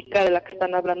clínica de la que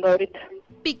están hablando ahorita.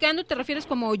 ¿Picando te refieres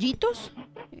como hoyitos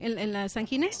en las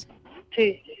angines?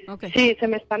 Sí. Okay. Sí, se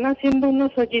me están haciendo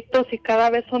unos hoyitos y cada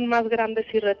vez son más grandes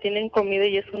y retienen comida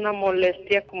y es una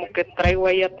molestia, como que traigo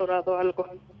ahí atorado algo.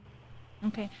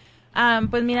 Okay.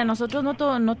 Pues mira, nosotros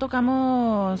no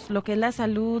tocamos lo que es la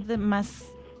salud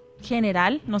más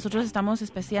general. Nosotros estamos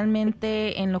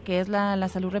especialmente en lo que es la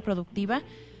salud reproductiva.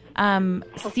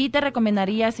 Sí te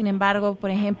recomendaría, sin embargo, por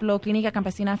ejemplo, Clínica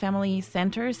Campesina Family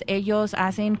Centers, ellos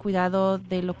hacen cuidado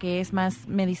de lo que es más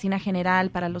medicina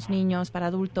general para los niños, para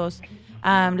adultos.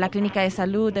 La clínica de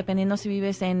salud, dependiendo si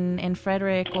vives en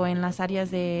Frederick o en las áreas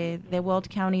de Weld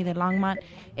County, de Longmont,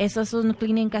 esas son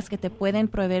clínicas que te pueden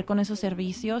proveer con esos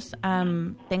servicios.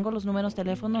 Tengo los números de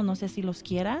teléfono, no sé si los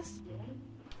quieras.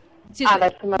 Sí, a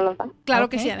ver si me los dan. Claro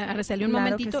Okay. que sí, Araceli, un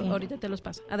momentito, sí. Ahorita te los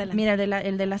paso. Adelante. Mira,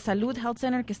 el de la Salud Health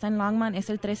Center que está en Longmont es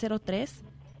el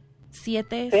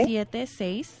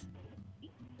 303-776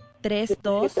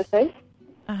 32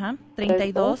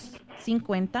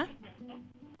 50.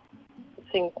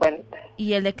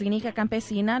 Y el de Clínica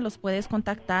Campesina los puedes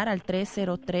contactar al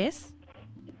 303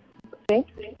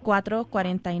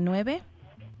 449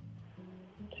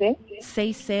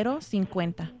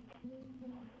 6050.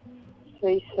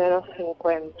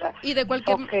 6050. Y de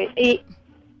cualquier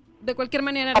de cualquier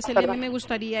manera, Araceli, a mí me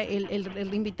gustaría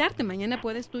el invitarte. Mañana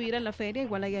puedes tú ir a la feria,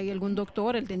 igual hay algún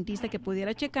doctor, el dentista que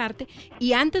pudiera checarte.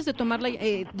 Y antes de tomar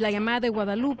la llamada de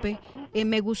Guadalupe,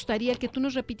 me gustaría que tú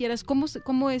nos repitieras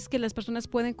cómo es que las personas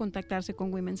pueden contactarse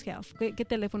con Women's Health. ¿Qué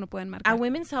teléfono pueden marcar? A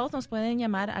Women's Health nos pueden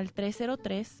llamar al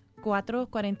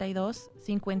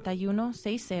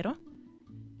 303-442-5160.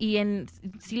 Y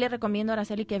sí le recomiendo a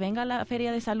Araceli que venga a la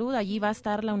Feria de Salud. Allí va a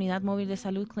estar la unidad móvil de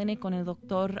Salud Clinic con el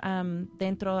doctor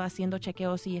dentro haciendo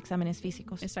chequeos y exámenes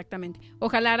físicos. Exactamente.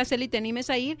 Ojalá, Araceli, te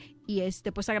animes a ir y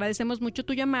pues agradecemos mucho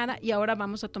tu llamada y ahora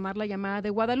vamos a tomar la llamada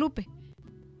de Guadalupe.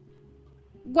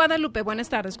 Guadalupe, buenas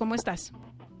tardes, ¿cómo estás?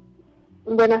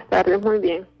 Buenas tardes, muy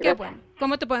bien. Gracias. Qué bueno.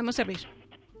 ¿Cómo te podemos servir?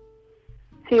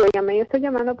 Sí, óigame, yo estoy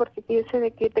llamando porque fíjese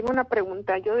de que tengo una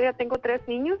pregunta. Yo ya tengo 3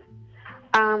 niños.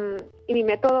 Y mi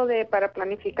método para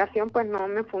planificación pues no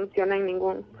me funciona en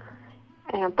ningún,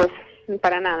 pues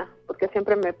para nada, porque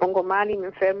siempre me pongo mal y me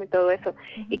enfermo y todo eso.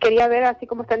 Y quería ver, así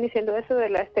como están diciendo eso de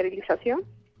la esterilización,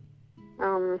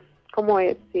 cómo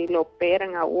es, si lo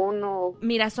operan a uno.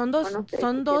 Mira, son dos,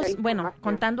 bueno,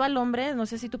 contando al hombre, no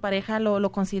sé si tu pareja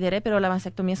lo considere, pero la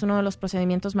vasectomía es uno de los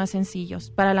procedimientos más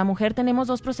sencillos. Para la mujer tenemos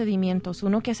 2 procedimientos,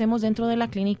 uno que hacemos dentro de la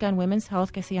clínica en Women's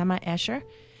Health que se llama Escher.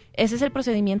 Ese es el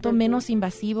procedimiento menos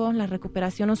invasivo. La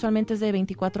recuperación usualmente es de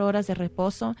 24 horas de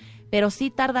reposo, pero sí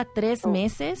tarda 3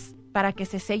 meses para que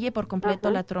se selle por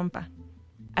completo la trompa.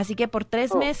 Así que por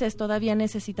 3 meses todavía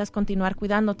necesitas continuar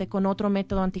cuidándote con otro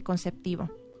método anticonceptivo.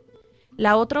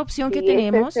 La otra opción que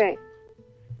tenemos...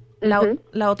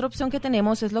 La otra opción que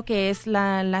tenemos es lo que es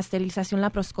la esterilización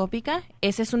laparoscópica.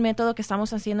 Ese es un método que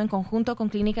estamos haciendo en conjunto con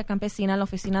Clínica Campesina, la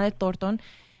oficina de Thornton.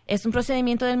 Es un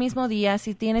procedimiento del mismo día,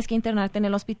 si tienes que internarte en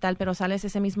el hospital, pero sales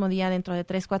ese mismo día dentro de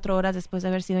 3-4 horas después de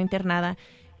haber sido internada.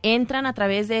 Entran a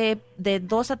través de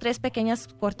 2 a 3 pequeñas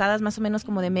cortadas, más o menos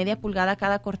como de media pulgada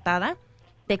cada cortada.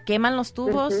 Te queman los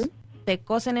tubos, te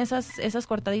cosen esas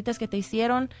cortaditas que te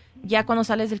hicieron. Ya cuando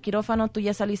sales del quirófano, tú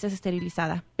ya saliste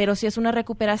esterilizada. Pero si es una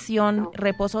recuperación,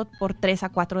 reposo por 3 a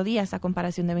 4 días a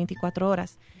comparación de 24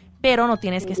 horas. Pero no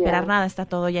tienes que esperar nada, está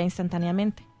todo ya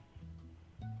instantáneamente.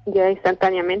 Ya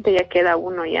instantáneamente ya queda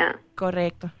uno ya.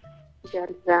 Correcto.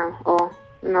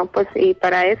 No, pues, y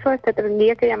para eso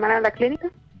tendría que llamar a la clínica.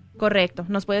 Correcto,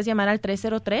 nos puedes llamar al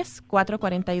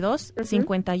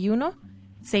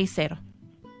 303-442-5160.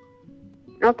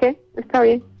 Ok, está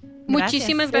bien.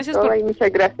 Muchísimas gracias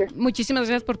muchas gracias. Muchísimas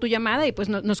gracias por tu llamada y pues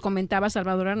nos comentaba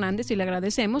Salvador Hernández y le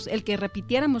agradecemos el que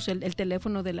repitiéramos el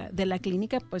teléfono de la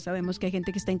clínica, pues sabemos que hay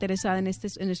gente que está interesada en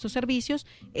estos servicios,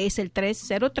 es el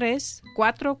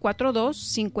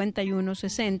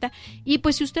 303-442-5160 y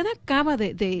pues si usted acaba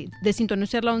de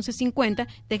sintonizar la 1150,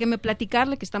 déjeme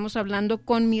platicarle que estamos hablando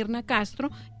con Mirna Castro,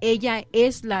 ella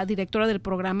es la directora del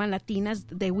programa Latinas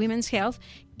de Women's Health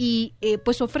y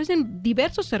pues ofrecen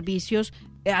diversos servicios,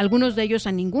 algunos de ellos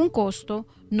a ningún costo,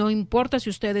 no importa si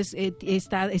ustedes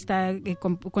está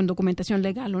con documentación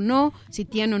legal o no, si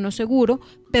tiene o no seguro,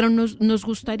 pero nos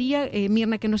gustaría,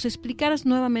 Mirna, que nos explicaras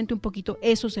nuevamente un poquito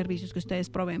esos servicios que ustedes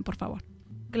proveen, por favor.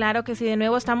 Claro que sí, de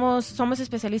nuevo somos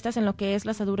especialistas en lo que es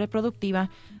la salud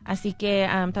reproductiva, así que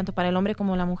tanto para el hombre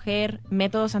como la mujer,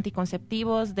 métodos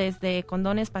anticonceptivos, desde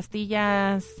condones,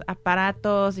 pastillas,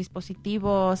 aparatos,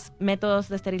 dispositivos, métodos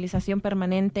de esterilización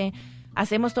permanente.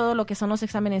 Hacemos todo lo que son los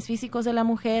exámenes físicos de la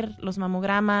mujer, los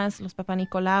mamogramas, los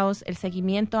papanicolaos, el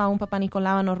seguimiento a un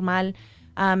papanicolao normal,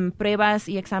 pruebas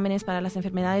y exámenes para las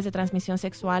enfermedades de transmisión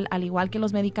sexual, al igual que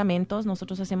los medicamentos.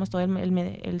 Nosotros hacemos todo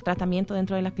el tratamiento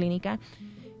dentro de la clínica.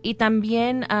 Y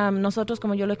también nosotros,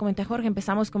 como yo le comenté a Jorge,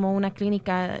 empezamos como una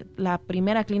clínica, la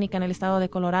primera clínica en el estado de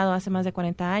Colorado hace más de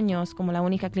 40 años, como la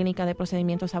única clínica de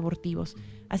procedimientos abortivos.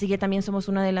 Así que también somos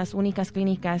una de las únicas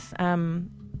clínicas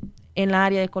en la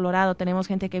área de Colorado. Tenemos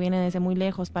gente que viene desde muy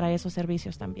lejos para esos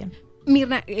servicios también.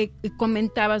 Mirna,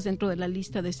 comentabas dentro de la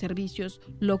lista de servicios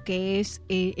lo que es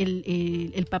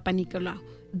el papanicolao.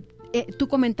 Tú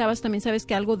comentabas también, sabes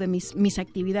que algo de mis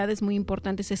actividades muy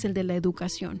importantes es el de la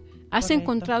educación. ¿Has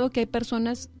encontrado que hay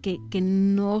personas que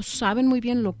no saben muy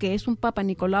bien lo que es un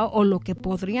papanicolao o lo que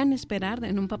podrían esperar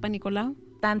en un papanicolao?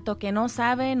 Tanto que no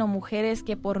saben o mujeres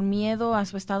que por miedo a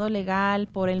su estado legal,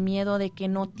 por el miedo de que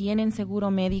no tienen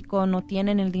seguro médico, no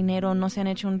tienen el dinero, no se han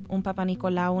hecho un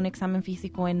papanicolao, un examen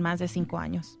físico en más de 5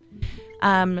 años.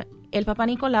 El Papá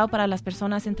Nicolau para las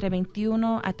personas entre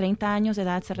 21 a 30 años de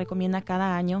edad se recomienda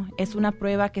cada año. Es una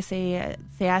prueba que se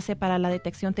hace para la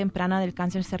detección temprana del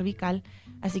cáncer cervical.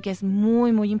 Así que es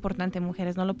muy, muy importante,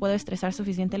 mujeres. No lo puedo estresar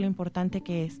suficiente lo importante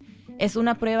que es. Es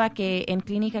una prueba que en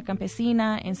Clínica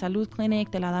Campesina, en Salud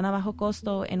Clinic, te la dan a bajo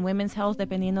costo. En Women's Health,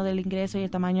 dependiendo del ingreso y el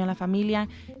tamaño de la familia,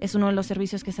 es uno de los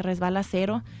servicios que se resbala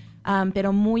cero.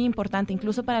 Pero muy importante,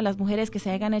 incluso para las mujeres que se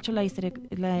hayan hecho la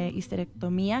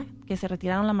histerectomía, que se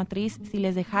retiraron la matriz, si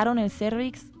les dejaron el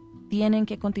cervix, tienen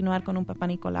que continuar con un Papá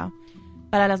Nicolau.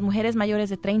 Para las mujeres mayores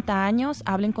de 30 años,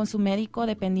 hablen con su médico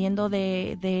dependiendo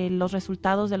de los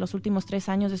resultados de los últimos 3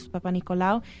 años de su Papá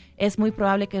Nicolau. Es muy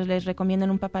probable que les recomienden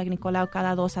un Papá Nicolau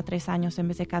cada 2 a 3 años en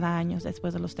vez de cada año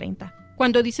después de los 30.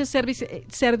 Cuando dices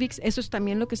cervix, ¿eso es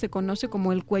también lo que se conoce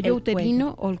como el cuello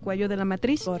uterino o el cuello de la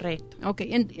matriz? Correcto. Ok,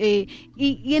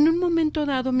 y en un momento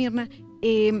dado, Mirna,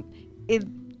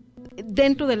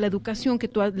 dentro de la educación que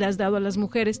tú le has dado a las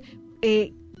mujeres,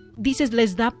 dices,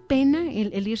 ¿les da pena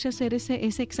el irse a hacer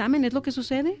ese examen? ¿Es lo que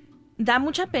sucede? Da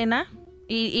mucha pena,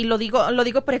 y lo digo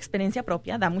por experiencia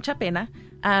propia, da mucha pena.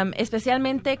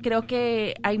 Especialmente creo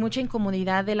que hay mucha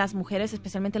incomodidad de las mujeres,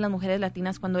 especialmente las mujeres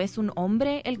latinas, cuando es un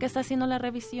hombre el que está haciendo la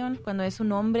revisión, cuando es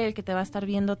un hombre el que te va a estar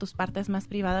viendo tus partes más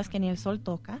privadas que ni el sol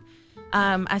toca.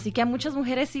 Así que a muchas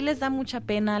mujeres sí les da mucha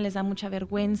pena, les da mucha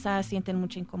vergüenza, sienten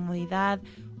mucha incomodidad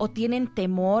o tienen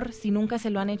temor. Si nunca se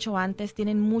lo han hecho antes,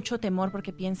 tienen mucho temor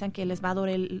porque piensan que les va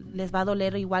a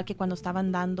doler igual que cuando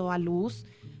estaban dando a luz.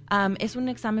 Es un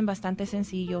examen bastante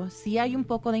sencillo. Sí hay un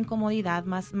poco de incomodidad,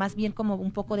 más bien como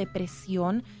un poco de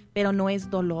presión, pero no es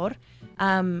dolor.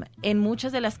 En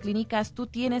muchas de las clínicas tú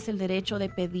tienes el derecho de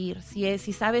pedir.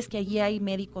 Si sabes que allí hay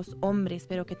médicos hombres,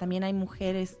 pero que también hay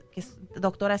mujeres,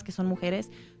 doctoras que son mujeres,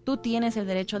 tú tienes el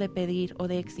derecho de pedir o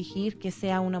de exigir que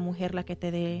sea una mujer la que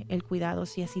te dé el cuidado,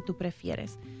 si así tú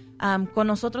prefieres. Con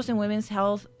nosotros en Women's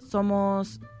Health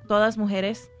somos todas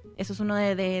mujeres. Eso es uno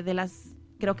de las...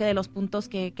 creo que de los puntos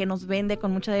que nos vende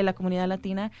con mucha de la comunidad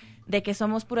latina, de que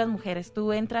somos puras mujeres.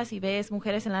 Tú entras y ves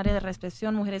mujeres en el área de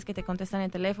recepción, mujeres que te contestan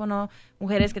el teléfono,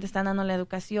 mujeres que te están dando la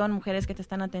educación, mujeres que te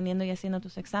están atendiendo y haciendo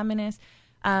tus exámenes.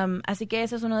 Así que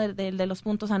ese es uno de los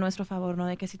puntos a nuestro favor, ¿no?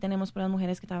 De que sí tenemos puras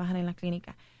mujeres que trabajan en la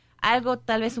clínica. Algo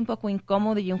tal vez un poco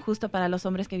incómodo y injusto para los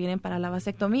hombres que vienen para la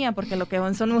vasectomía, porque lo que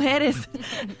son mujeres.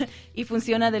 Y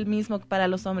funciona del mismo para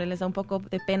los hombres. Les da un poco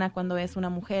de pena cuando es una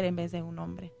mujer en vez de un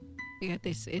hombre.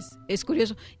 Fíjate, es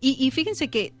curioso. Y fíjense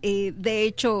que, de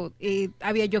hecho,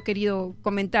 había yo querido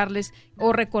comentarles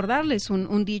o recordarles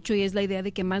un dicho, y es la idea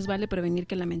de que más vale prevenir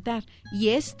que lamentar. Y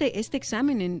este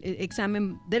examen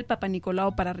del Papá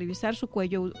Nicolau para revisar su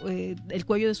cuello, el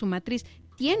cuello de su matriz,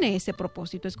 tiene ese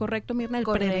propósito. ¿Es correcto, Mirna? El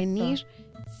Correcto. Prevenir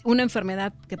una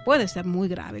enfermedad que puede ser muy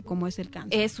grave, como es el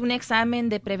cáncer. Es un examen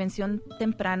de prevención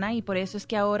temprana y por eso es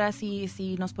que ahora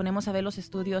si nos ponemos a ver los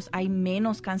estudios, hay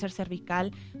menos cáncer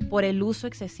cervical por el uso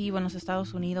excesivo en los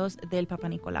Estados Unidos del Papá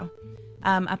Nicolau.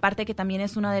 Aparte que también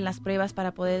es una de las pruebas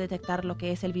para poder detectar lo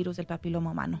que es el virus del papiloma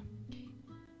humano.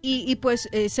 Y pues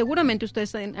seguramente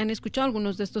ustedes han escuchado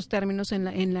algunos de estos términos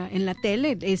en la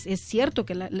tele. Es cierto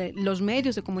que los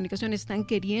medios de comunicación están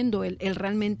queriendo el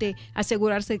realmente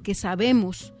asegurarse que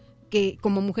sabemos que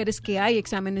como mujeres que hay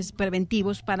exámenes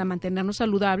preventivos para mantenernos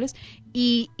saludables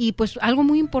y pues algo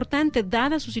muy importante,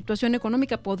 dada su situación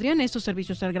económica, podrían estos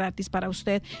servicios ser gratis para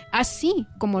usted, así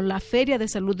como la Feria de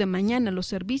Salud de mañana. Los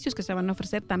servicios que se van a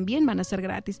ofrecer también van a ser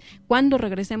gratis. Cuando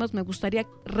regresemos me gustaría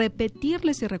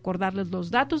repetirles y recordarles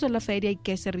los datos de la feria y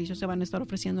qué servicios se van a estar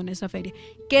ofreciendo en esa feria.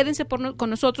 Quédense con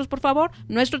nosotros, por favor.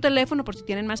 Nuestro teléfono, por si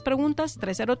tienen más preguntas,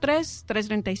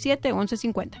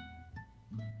 303-337-1150.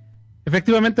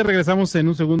 Efectivamente, regresamos en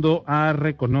un segundo a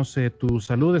Reconoce tu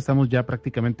Salud. Estamos ya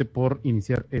prácticamente por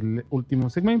iniciar el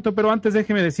último segmento, pero antes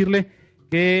déjeme decirle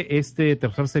que este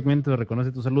tercer segmento de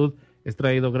Reconoce tu Salud es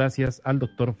traído gracias al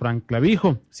doctor Frank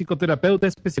Clavijo, psicoterapeuta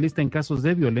especialista en casos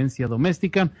de violencia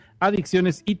doméstica,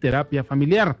 adicciones y terapia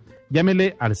familiar.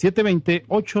 Llámele al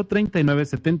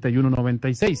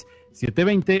 720-839-7196,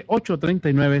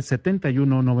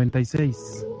 720-839-7196.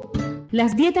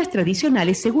 Las dietas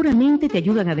tradicionales seguramente te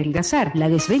ayudan a adelgazar. La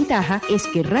desventaja es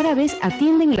que rara vez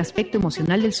atienden el aspecto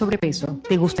emocional del sobrepeso.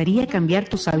 ¿Te gustaría cambiar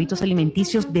tus hábitos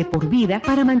alimenticios de por vida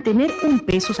para mantener un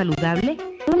peso saludable?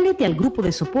 Únete al grupo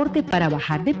de soporte para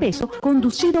bajar de peso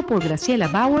conducido por Graciela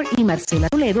Bauer y Marcela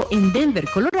Toledo en Denver,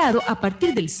 Colorado, a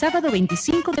partir del sábado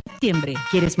 25 de septiembre.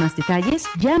 ¿Quieres más detalles?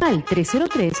 Llama al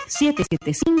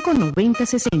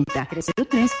 303-775-9060.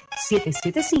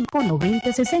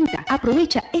 303-775-9060.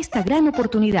 Aprovecha esta gran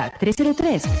oportunidad.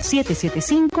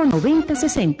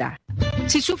 303-775-9060.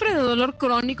 Si sufre de dolor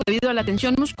crónico debido a la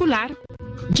tensión muscular,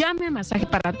 llame a Masaje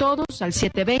para Todos al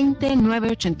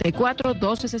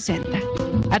 720-984-1260.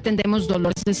 Atendemos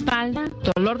dolores de espalda,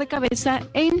 dolor de cabeza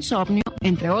e insomnio,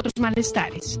 entre otros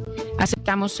malestares.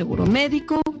 Aceptamos seguro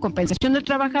médico, compensación del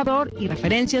trabajador y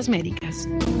referencias médicas.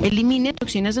 Elimine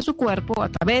toxinas de su cuerpo a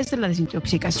través de la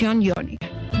desintoxicación iónica.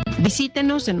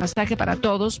 Visítenos en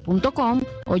masajeparatodos.com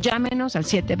o llámenos al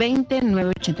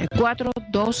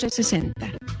 720-984-1260.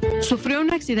 ¿Sufrió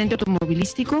un accidente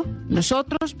automovilístico?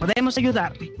 Nosotros podemos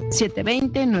ayudarle.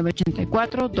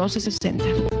 720-984-1260.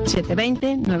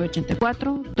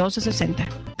 720-984-1260.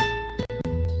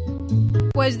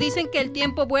 Pues dicen que el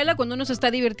tiempo vuela cuando uno se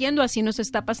está divirtiendo, así nos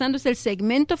está pasando. Es el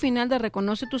segmento final de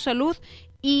Reconoce tu Salud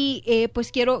y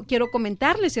pues quiero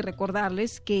comentarles y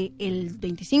recordarles que el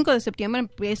 25 de septiembre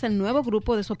empieza el nuevo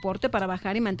grupo de soporte para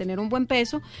bajar y mantener un buen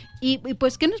peso. Y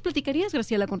pues, ¿qué nos platicarías,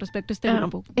 Graciela, con respecto a este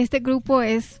grupo? Este grupo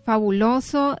es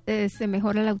fabuloso, se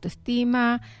mejora la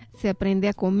autoestima, se aprende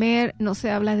a comer, no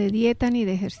se habla de dieta ni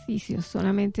de ejercicio,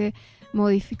 solamente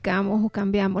modificamos o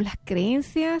cambiamos las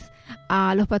creencias,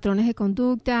 los patrones de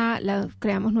conducta,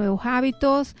 creamos nuevos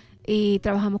hábitos y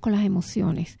trabajamos con las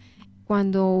emociones.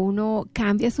 Cuando uno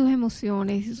cambia sus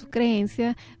emociones y sus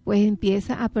creencias, pues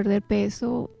empieza a perder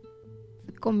peso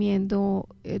comiendo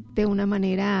de una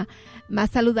manera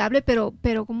más saludable, pero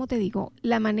como te digo,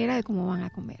 la manera de cómo van a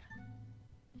comer.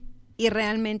 Y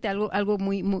realmente algo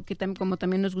muy que como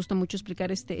también nos gusta mucho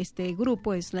explicar este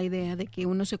grupo es la idea de que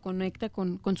uno se conecta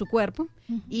con su cuerpo.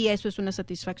 Uh-huh. Y eso es una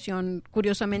satisfacción,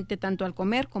 curiosamente, tanto al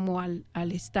comer como al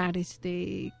estar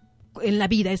en la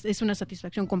vida. Es una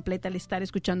satisfacción completa el estar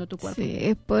escuchando tu cuerpo.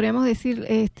 Sí, podríamos decir,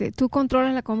 tú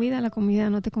controlas la comida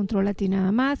no te controla a ti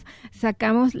nada más.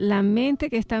 Sacamos la mente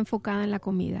que está enfocada en la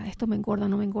comida. Esto me engorda,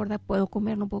 no me engorda, puedo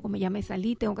comer, no puedo comer, ya me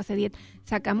salí, tengo que hacer dieta.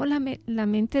 Sacamos la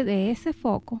mente de ese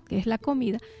foco, que es la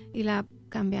comida, y la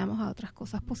cambiamos a otras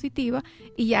cosas positivas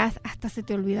y ya hasta se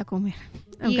te olvida comer.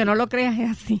 Aunque no lo creas, es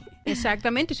así.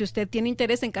 Exactamente. Si usted tiene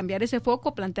interés en cambiar ese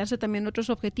foco, plantearse también otros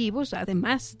objetivos,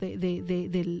 además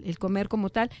del comer como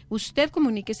tal, usted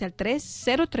comuníquese al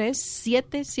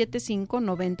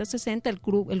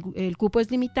 303-775-9060. El cupo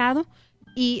es limitado.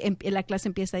 Y la clase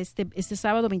empieza este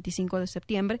sábado 25 de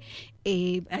septiembre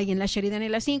ahí en la Sheridan y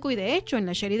la 5, y de hecho en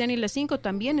la Sheridan y la 5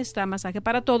 también está Masaje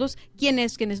para Todos. ¿Quién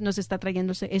nos está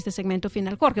trayendo este segmento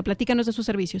final? Jorge, platícanos de sus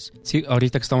servicios. Sí,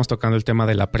 ahorita que estamos tocando el tema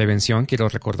de la prevención, quiero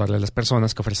recordarle a las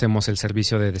personas que ofrecemos el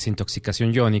servicio de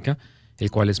desintoxicación iónica,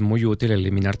 el cual es muy útil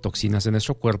eliminar toxinas de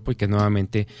nuestro cuerpo y que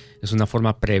nuevamente es una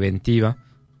forma preventiva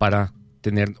para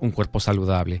tener un cuerpo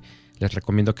saludable. Les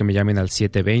recomiendo que me llamen al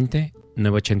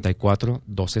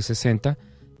 720-984-1260.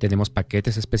 Tenemos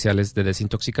paquetes especiales de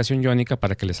desintoxicación iónica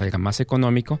para que les salga más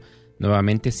económico.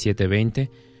 Nuevamente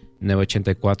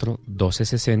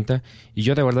 720-984-1260. Y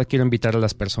yo de verdad quiero invitar a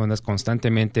las personas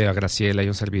constantemente, a Graciela y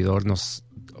a un servidor, nos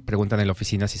preguntan en la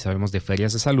oficina si sabemos de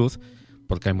ferias de salud,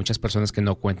 porque hay muchas personas que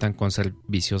no cuentan con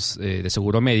servicios de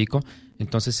seguro médico.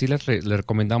 Entonces sí les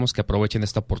recomendamos que aprovechen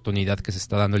esta oportunidad que se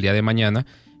está dando el día de mañana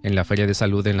en la Feria de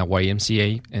Salud en la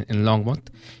YMCA en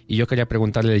Longmont. Y yo quería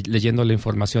preguntarle, leyendo la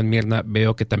información, Mirna,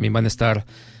 veo que también van a estar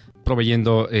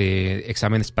proveyendo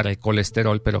exámenes para el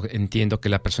colesterol, pero entiendo que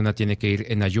la persona tiene que ir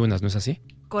en ayunas, ¿no es así?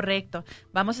 Correcto.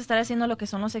 Vamos a estar haciendo lo que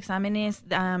son los exámenes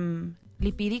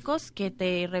lipídicos, que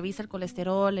te revisa el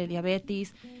colesterol, el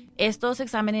diabetes. Estos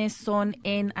exámenes son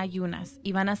en ayunas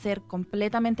y van a ser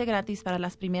completamente gratis para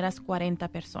las primeras 40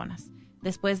 personas.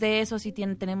 Después de eso sí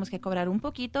tenemos que cobrar un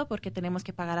poquito porque tenemos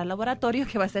que pagar al laboratorio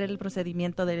que va a hacer el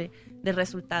procedimiento de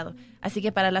resultado. Así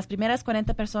que para las primeras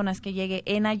 40 personas que llegue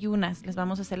en ayunas, les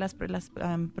vamos a hacer las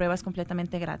pruebas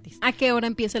completamente gratis. ¿A qué hora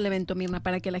empieza el evento, Mirna,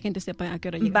 para que la gente sepa a qué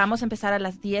hora llega? Vamos a empezar a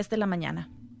las 10 de la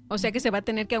mañana. O sea que se va a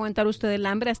tener que aguantar usted el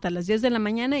hambre hasta las 10 de la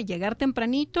mañana y llegar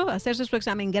tempranito, hacerse su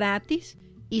examen gratis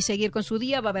y seguir con su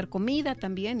día. Va a haber comida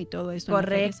también y todo eso.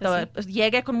 Correcto. Pues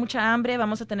llegue con mucha hambre,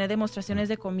 vamos a tener demostraciones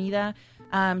de comida,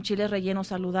 chiles rellenos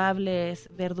saludables,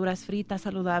 verduras fritas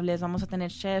saludables, vamos a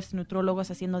tener chefs,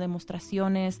 nutrólogos haciendo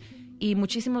demostraciones y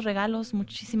muchísimos regalos,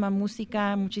 muchísima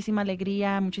música, muchísima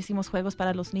alegría, muchísimos juegos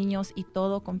para los niños y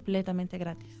todo completamente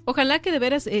gratis. Ojalá que de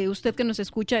veras usted que nos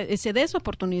escucha se dé esa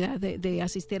oportunidad de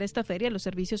asistir a esta feria. Los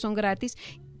servicios son gratis,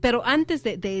 pero antes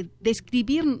de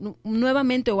describir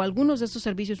nuevamente o algunos de estos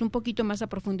servicios un poquito más a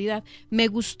profundidad, me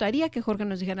gustaría que Jorge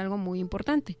nos dijera algo muy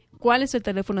importante. ¿Cuál es el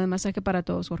teléfono de Masaje para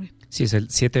Todos, Jorge? Sí, es el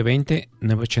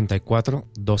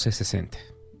 720-984-1260.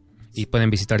 Y pueden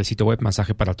visitar el sitio web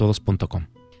masajeparatodos.com.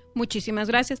 Muchísimas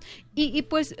gracias. Y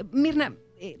pues, Mirna,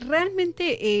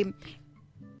 realmente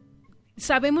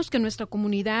Sabemos que nuestra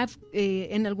comunidad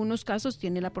en algunos casos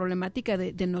tiene la problemática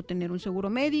de no tener un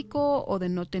seguro médico o de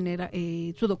no tener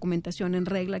su documentación en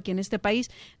regla aquí en este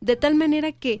país, de tal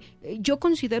manera que yo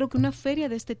considero que una feria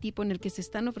de este tipo en el que se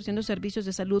están ofreciendo servicios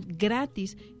de salud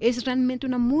gratis es realmente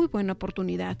una muy buena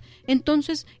oportunidad.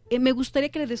 Entonces, me gustaría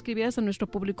que le describieras a nuestro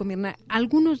público, Mirna,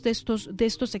 algunos de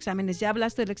estos exámenes. Ya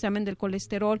hablaste del examen del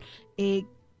colesterol,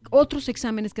 otros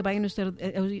exámenes que vayan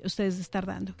ustedes a estar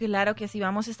dando. Claro que sí,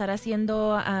 vamos a estar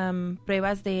haciendo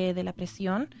pruebas de la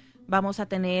presión, vamos a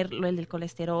tener el del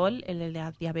colesterol, el de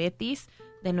la diabetes.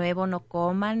 De nuevo, no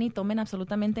coman ni tomen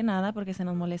absolutamente nada porque se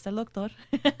nos molesta el doctor.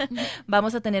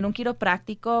 Vamos a tener un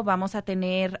quiropráctico, vamos a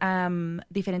tener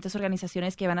diferentes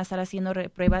organizaciones que van a estar haciendo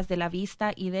pruebas de la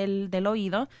vista y del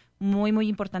oído, muy, muy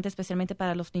importante, especialmente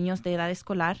para los niños de edad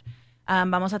escolar.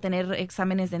 Vamos a tener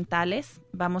exámenes dentales,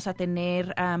 vamos a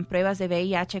tener pruebas de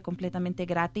VIH completamente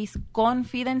gratis,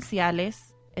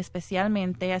 confidenciales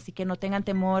especialmente, así que no tengan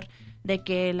temor de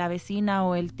que la vecina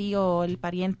o el tío o el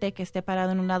pariente que esté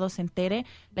parado en un lado se entere.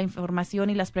 La información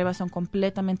y las pruebas son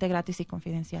completamente gratis y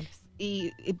confidenciales.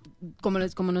 Y como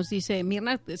nos dice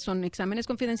Mirna, son exámenes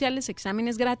confidenciales,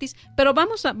 exámenes gratis, pero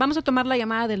vamos a tomar la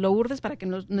llamada de Lourdes para que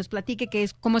nos platique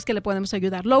cómo es que le podemos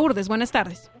ayudar. Lourdes, buenas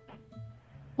tardes.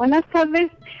 Buenas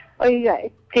tardes. Oiga,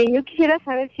 yo quisiera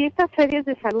saber si estas ferias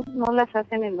de salud no las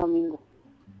hacen el domingo.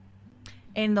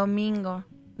 En domingo.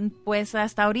 Pues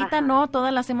hasta ahorita no,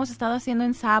 todas las hemos estado haciendo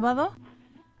en sábado,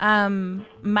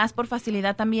 más por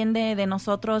facilidad también de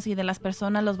nosotros y de las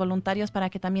personas, los voluntarios,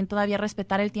 para que también todavía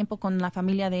respetar el tiempo con la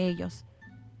familia de ellos.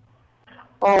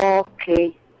 Ok.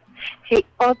 Sí,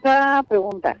 otra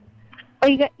pregunta.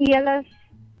 Oiga, y a las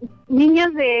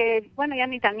niñas ya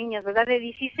ni tan niñas, ¿verdad? De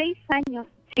 16 años,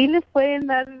 ¿sí les pueden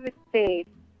dar,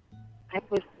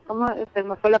 ¿cómo se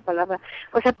me fue la palabra?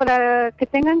 O sea, para que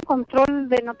tengan control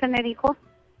de no tener hijos,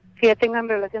 que ya tengan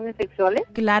relaciones sexuales?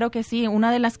 Claro que sí.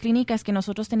 Una de las clínicas que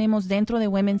nosotros tenemos dentro de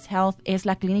Women's Health es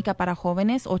la clínica para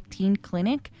jóvenes o Teen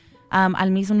Clinic, al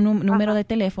mismo número de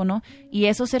teléfono, y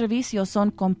esos servicios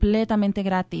son completamente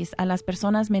gratis. A las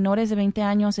personas menores de 20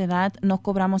 años de edad no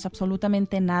cobramos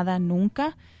absolutamente nada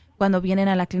nunca cuando vienen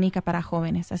a la clínica para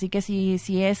jóvenes. Así que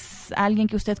si es alguien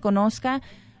que usted conozca,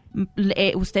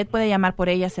 usted puede llamar por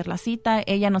ella, hacer la cita,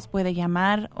 ella nos puede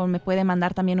llamar o me puede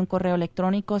mandar también un correo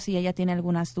electrónico si ella tiene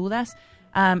algunas dudas.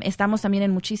 Estamos también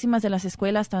en muchísimas de las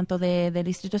escuelas, tanto del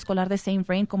Distrito Escolar de St.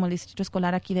 Vrain como el Distrito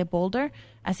Escolar aquí de Boulder,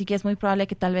 así que es muy probable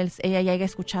que tal vez ella ya haya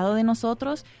escuchado de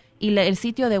nosotros. Y el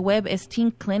sitio de web es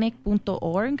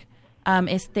teenclinic.org.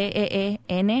 Es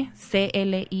TEENCLINIC.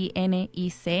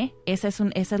 Esa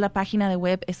es la página de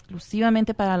web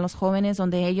exclusivamente para los jóvenes,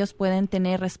 donde ellos pueden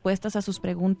tener respuestas a sus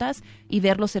preguntas y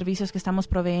ver los servicios que estamos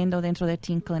proveyendo dentro de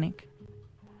Teen Clinic.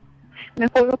 ¿Me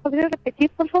podría repetir,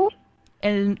 por favor?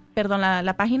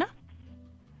 ¿La página?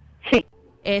 Sí.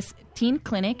 Es Teen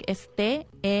Clinic, es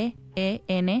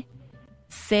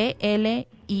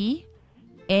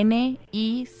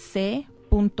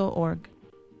TEENCLINIC.org.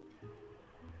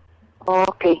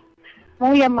 Ok.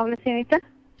 Muy amable, señorita.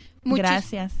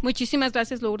 Gracias. Muchísimas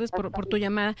gracias, Lourdes, por tu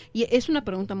llamada. Y es una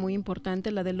pregunta muy importante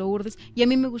la de Lourdes. Y a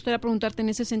mí me gustaría preguntarte en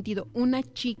ese sentido, una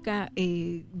chica,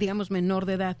 digamos, menor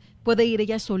de edad, ¿puede ir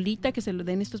ella solita que se le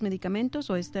den estos medicamentos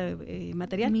o este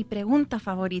material? Mi pregunta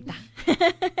favorita.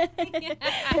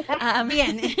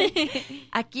 Bien.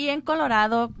 Aquí en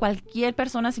Colorado, cualquier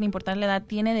persona, sin importar la edad,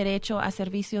 tiene derecho a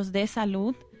servicios de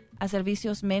salud, a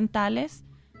servicios mentales,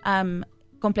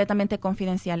 completamente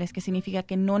confidenciales, que significa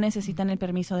que no necesitan el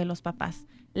permiso de los papás.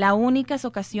 Las únicas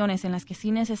ocasiones en las que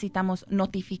sí necesitamos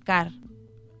notificar,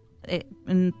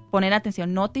 poner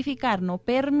atención, notificar, no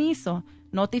permiso,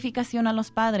 notificación a los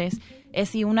padres, es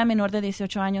si una menor de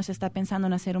 18 años está pensando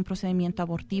en hacer un procedimiento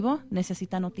abortivo,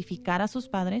 necesita notificar a sus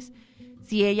padres.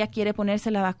 Si ella quiere ponerse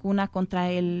la vacuna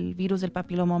contra el virus del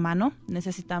papiloma humano,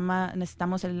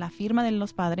 necesitamos la firma de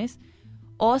los padres.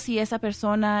 O si esa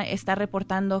persona está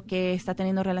reportando que está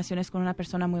teniendo relaciones con una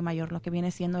persona muy mayor, lo que viene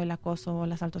siendo el acoso o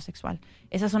el asalto sexual.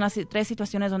 Esas son las 3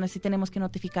 situaciones donde sí tenemos que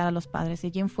notificar a los padres. De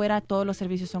allí en fuera, todos los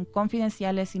servicios son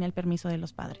confidenciales sin el permiso de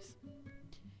los padres.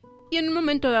 Y en un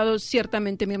momento dado,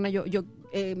 ciertamente, Mirna, yo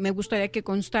me gustaría que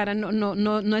constara,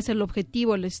 no es el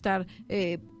objetivo el estar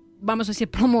vamos a decir,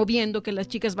 promoviendo que las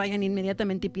chicas vayan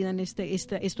inmediatamente y pidan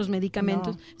estos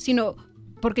medicamentos, sino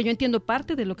porque yo entiendo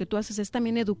parte de lo que tú haces es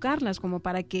también educarlas como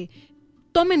para que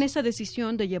tomen esa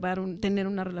decisión de tener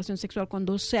una relación sexual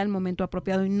cuando sea el momento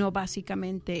apropiado y no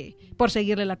básicamente por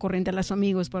seguirle la corriente a los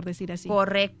amigos, por decir así.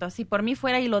 Correcto. Si por mí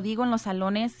fuera, y lo digo en los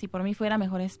salones, si por mí fuera,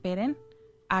 mejor esperen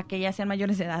a que ya sean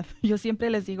mayores de edad. Yo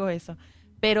siempre les digo eso.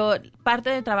 Pero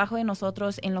parte del trabajo de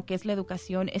nosotros en lo que es la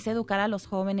educación es educar a los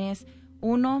jóvenes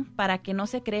Uno, para que no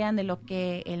se crean de lo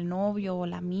que el novio o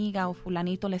la amiga o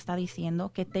fulanito le está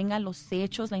diciendo, que tenga los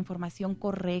hechos, la información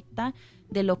correcta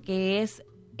de lo que es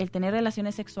el tener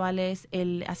relaciones sexuales,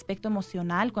 el aspecto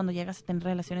emocional cuando llegas a tener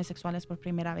relaciones sexuales por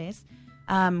primera vez,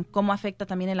 cómo afecta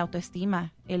también el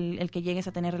autoestima, el que llegues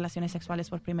a tener relaciones sexuales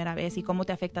por primera vez y cómo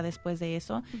te afecta después de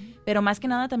eso. Pero más que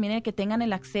nada también el que tengan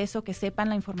el acceso, que sepan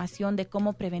la información de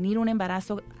cómo prevenir un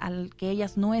embarazo al que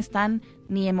ellas no están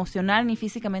ni emocional ni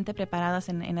físicamente preparadas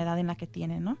en la edad en la que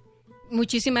tienen, ¿no?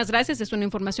 Muchísimas gracias, es una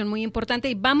información muy importante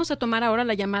y vamos a tomar ahora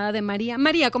la llamada de María.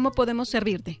 María, ¿cómo podemos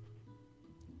servirte?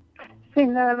 Sí,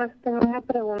 nada más tengo una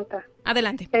pregunta.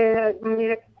 Adelante.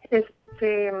 Mire,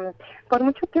 por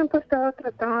mucho tiempo he estado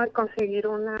tratando de conseguir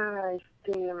una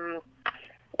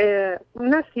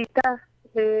cita.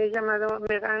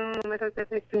 Me dan números de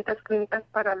distintas clínicas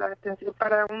para la atención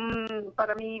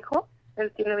para mi hijo.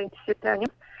 Él tiene 27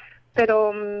 años,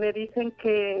 pero me dicen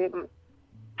que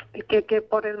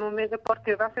por el momento,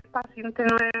 porque va a ser paciente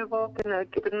nuevo, que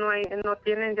no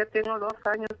tienen, ya tengo 2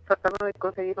 años tratando de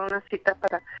conseguir una cita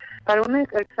para un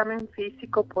examen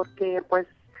físico, porque pues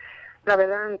la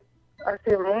verdad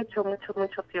hace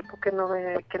mucho tiempo que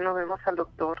no vemos al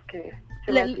doctor.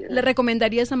 ¿Le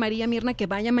recomendarías a María Mirna que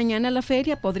vaya mañana a la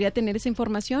feria? ¿Podría tener esa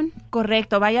información?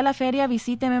 Correcto, vaya a la feria,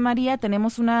 visíteme María.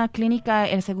 Tenemos una clínica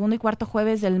el segundo y cuarto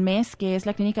jueves del mes, que es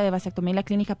la clínica de vasectomía y la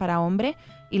clínica para hombre,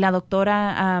 y la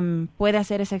doctora puede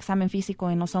hacer ese examen físico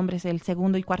en los hombres el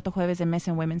segundo y cuarto jueves del mes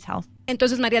en Women's Health.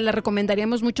 Entonces, María, le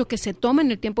recomendaríamos mucho que se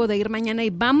tomen el tiempo de ir mañana y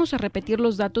vamos a repetir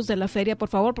los datos de la feria, por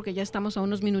favor, porque ya estamos a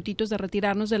unos minutitos de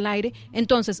retirarnos del aire.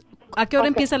 Entonces, ¿a qué hora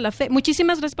empieza la feria?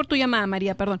 Muchísimas gracias por tu llamada,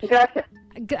 María, perdón. Gracias.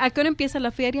 ¿A qué hora empieza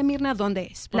la feria, Mirna? ¿Dónde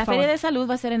es? La feria de salud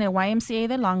va a ser en el YMCA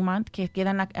de Longmont, que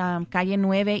queda en la calle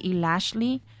 9 y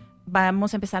Lashley.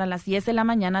 Vamos a empezar a las 10 de la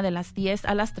mañana, de las 10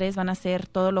 a las 3 van a ser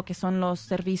todo lo que son los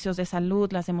servicios de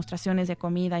salud, las demostraciones de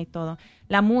comida y todo.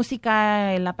 La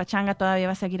música, la pachanga todavía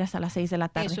va a seguir hasta las 6 de la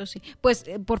tarde. Eso sí. Pues,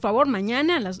 por favor,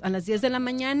 mañana a las 10 de la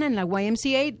mañana en la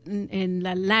YMCA, en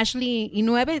la Lashley y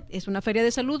 9, es una feria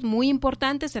de salud muy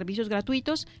importante, servicios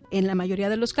gratuitos en la mayoría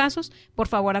de los casos. Por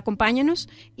favor, acompáñanos.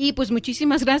 Y pues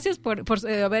muchísimas gracias por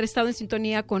haber estado en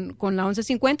sintonía con la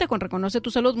 1150, con Reconoce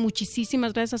tu Salud.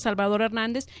 Muchísimas gracias a Salvador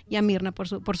Hernández y a Mirna por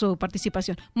su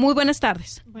participación. Muy buenas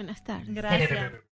tardes. Buenas tardes. Gracias.